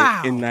participate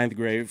in 9th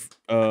grade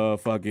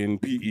fucking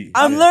PE.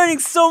 I'm learning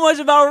so much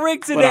about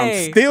Rick But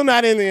today. I'm still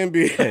not in the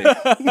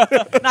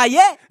NBA. Not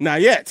yet.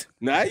 Not yet.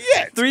 Not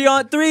yet.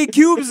 3-on-3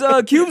 cubes,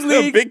 cubes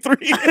league. Big 3.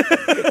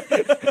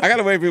 I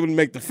gotta wait for people to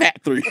make the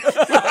fat 3.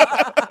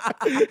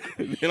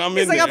 Then I'm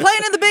He's in like, there. I'm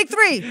playing in the big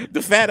 3.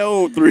 The fat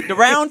old 3. The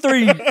round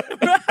 3.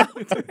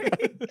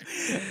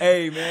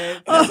 Hey,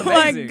 man. Oh That's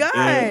my amazing. God.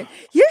 Yeah.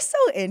 You're so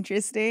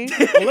interesting.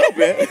 A little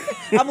bit.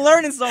 I'm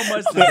learning so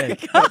much today.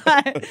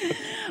 God.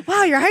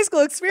 Wow, your high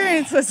school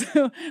experience was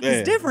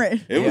Yeah.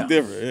 different. It was Yeah.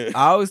 different. Yeah.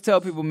 I always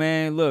tell people,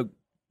 man, look,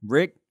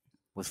 Rick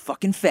was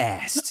fucking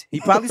fast. He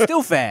probably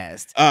still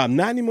fast. Not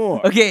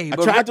anymore. Okay, I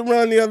but tried to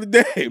run the other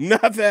day. I'm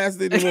not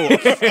fast anymore.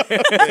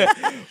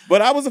 Yeah.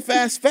 But I was a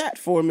fast fat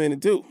for a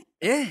minute too.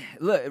 Yeah,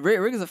 look,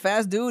 Rick is a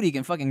fast dude. He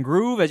can fucking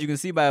groove, as you can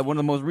see by one of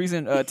the most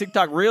recent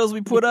TikTok reels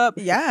we put up.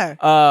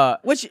 Yeah.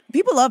 Which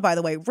people love, by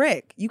the way.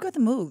 Rick, you got the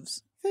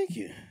moves. Thank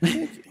you.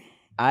 Thank you.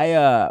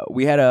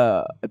 We had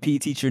a PE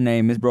teacher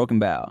named Miss Broken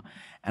Bow,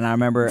 and I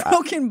remember,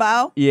 Broken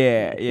bow.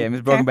 yeah, Miss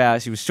Broken Bow.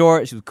 She was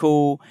short, she was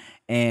cool,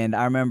 and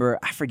I remember,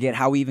 I forget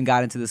how we even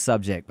got into the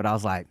subject, but I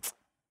was like,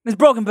 Miss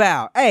Broken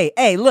Bow,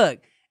 hey, look,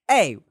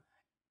 hey.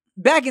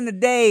 Back in the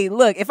day,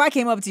 look, if I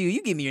came up to you,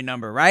 you give me your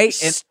number, right?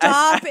 And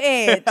Stop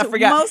it. I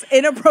forgot. Most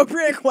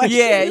inappropriate question.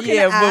 Yeah, you can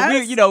yeah, but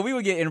ask. we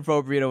would get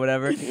inappropriate or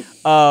whatever.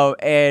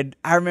 And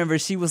I remember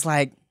she was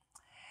like,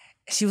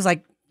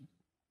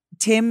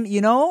 Tim,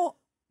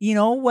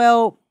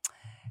 well,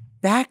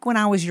 back when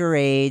I was your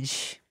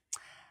age,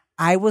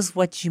 I was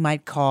what you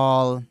might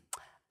call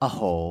a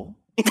hoe.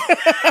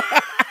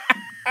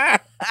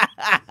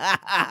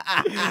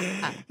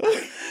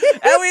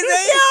 And we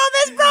say, yo,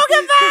 Miss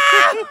Broken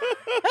Bow!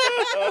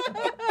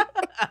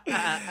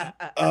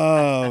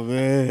 Oh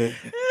man.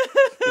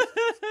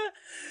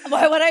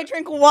 Why would I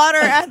drink water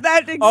at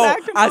that exact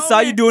moment? I saw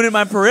you doing it in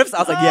my periffs. I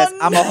was like, yes,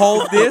 I'm going to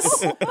hold this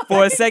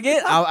for a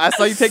second. I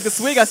saw you take the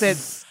swig. I said,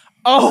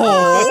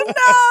 oh.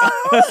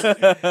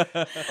 no.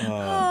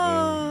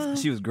 Oh man.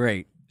 She was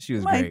great. She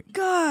was My great.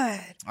 God.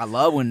 I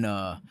love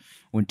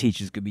when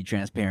teachers could be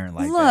transparent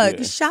like Look,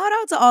 that. shout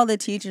out to all the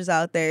teachers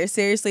out there.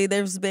 Seriously,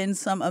 there's been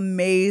some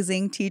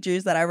amazing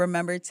teachers that I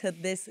remember to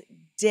this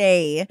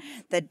day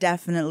that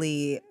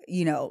definitely,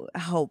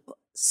 help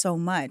so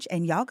much.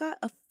 And y'all got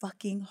a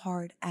fucking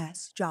hard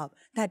ass job.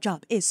 That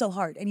job is so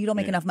hard and you don't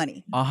make enough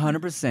money.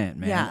 100%,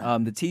 man. Yeah.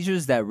 The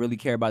teachers that really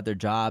care about their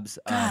jobs.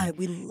 God,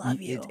 we love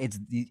you.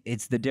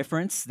 It's the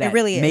difference that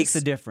really makes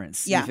is. a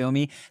difference. Yeah. You feel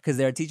me? Because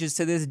there are teachers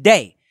to this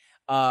day.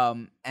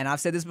 And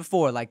I've said this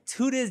before, like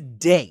to this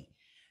day,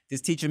 this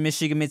teacher, Miss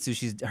Shigemitsu,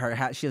 she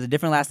has a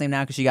different last name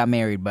now because she got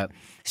married, but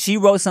she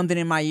wrote something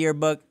in my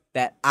yearbook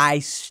that I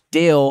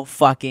still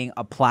fucking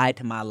applied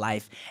to my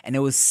life. And it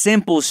was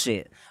simple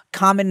shit,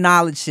 common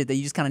knowledge shit that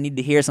you just kind of need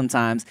to hear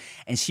sometimes.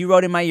 And she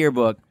wrote in my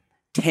yearbook,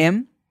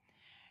 Tim,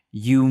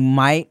 you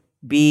might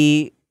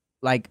be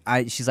like,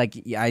 she's like,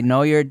 I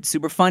know you're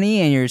super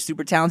funny and you're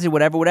super talented,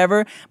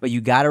 whatever, but you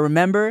got to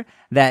remember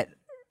that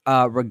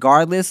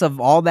regardless of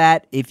all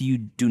that, if you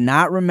do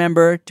not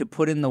remember to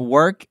put in the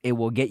work, it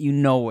will get you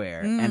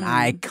nowhere. And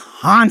I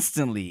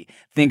constantly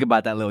think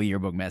about that little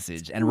yearbook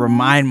message and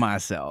remind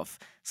myself.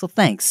 So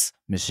thanks,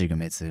 Miss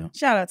Shigemitsu.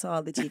 Shout out to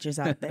all the teachers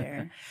out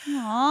there.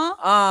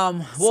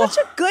 Aw. Well, Such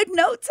a good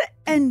note to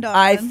end on.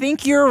 I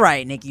think you're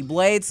right, Nikki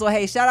Blade. So,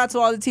 hey, shout out to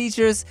all the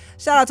teachers.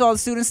 Shout out to all the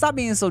students. Stop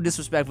being so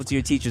disrespectful to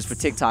your teachers for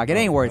TikTok. It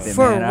ain't worth it,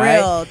 For man.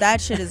 real. All right?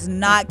 That shit is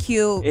not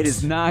cute. It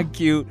is not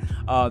cute.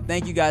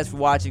 Thank you guys for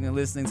watching and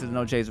listening to the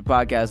No Chaser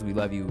podcast. We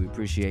love you. We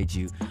appreciate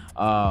you.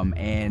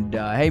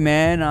 Hey,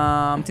 man,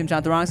 I'm Tim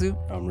Chantarangsu.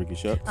 I'm Ricky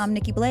Shucks. I'm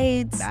Nikki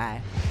Blades.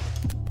 Bye.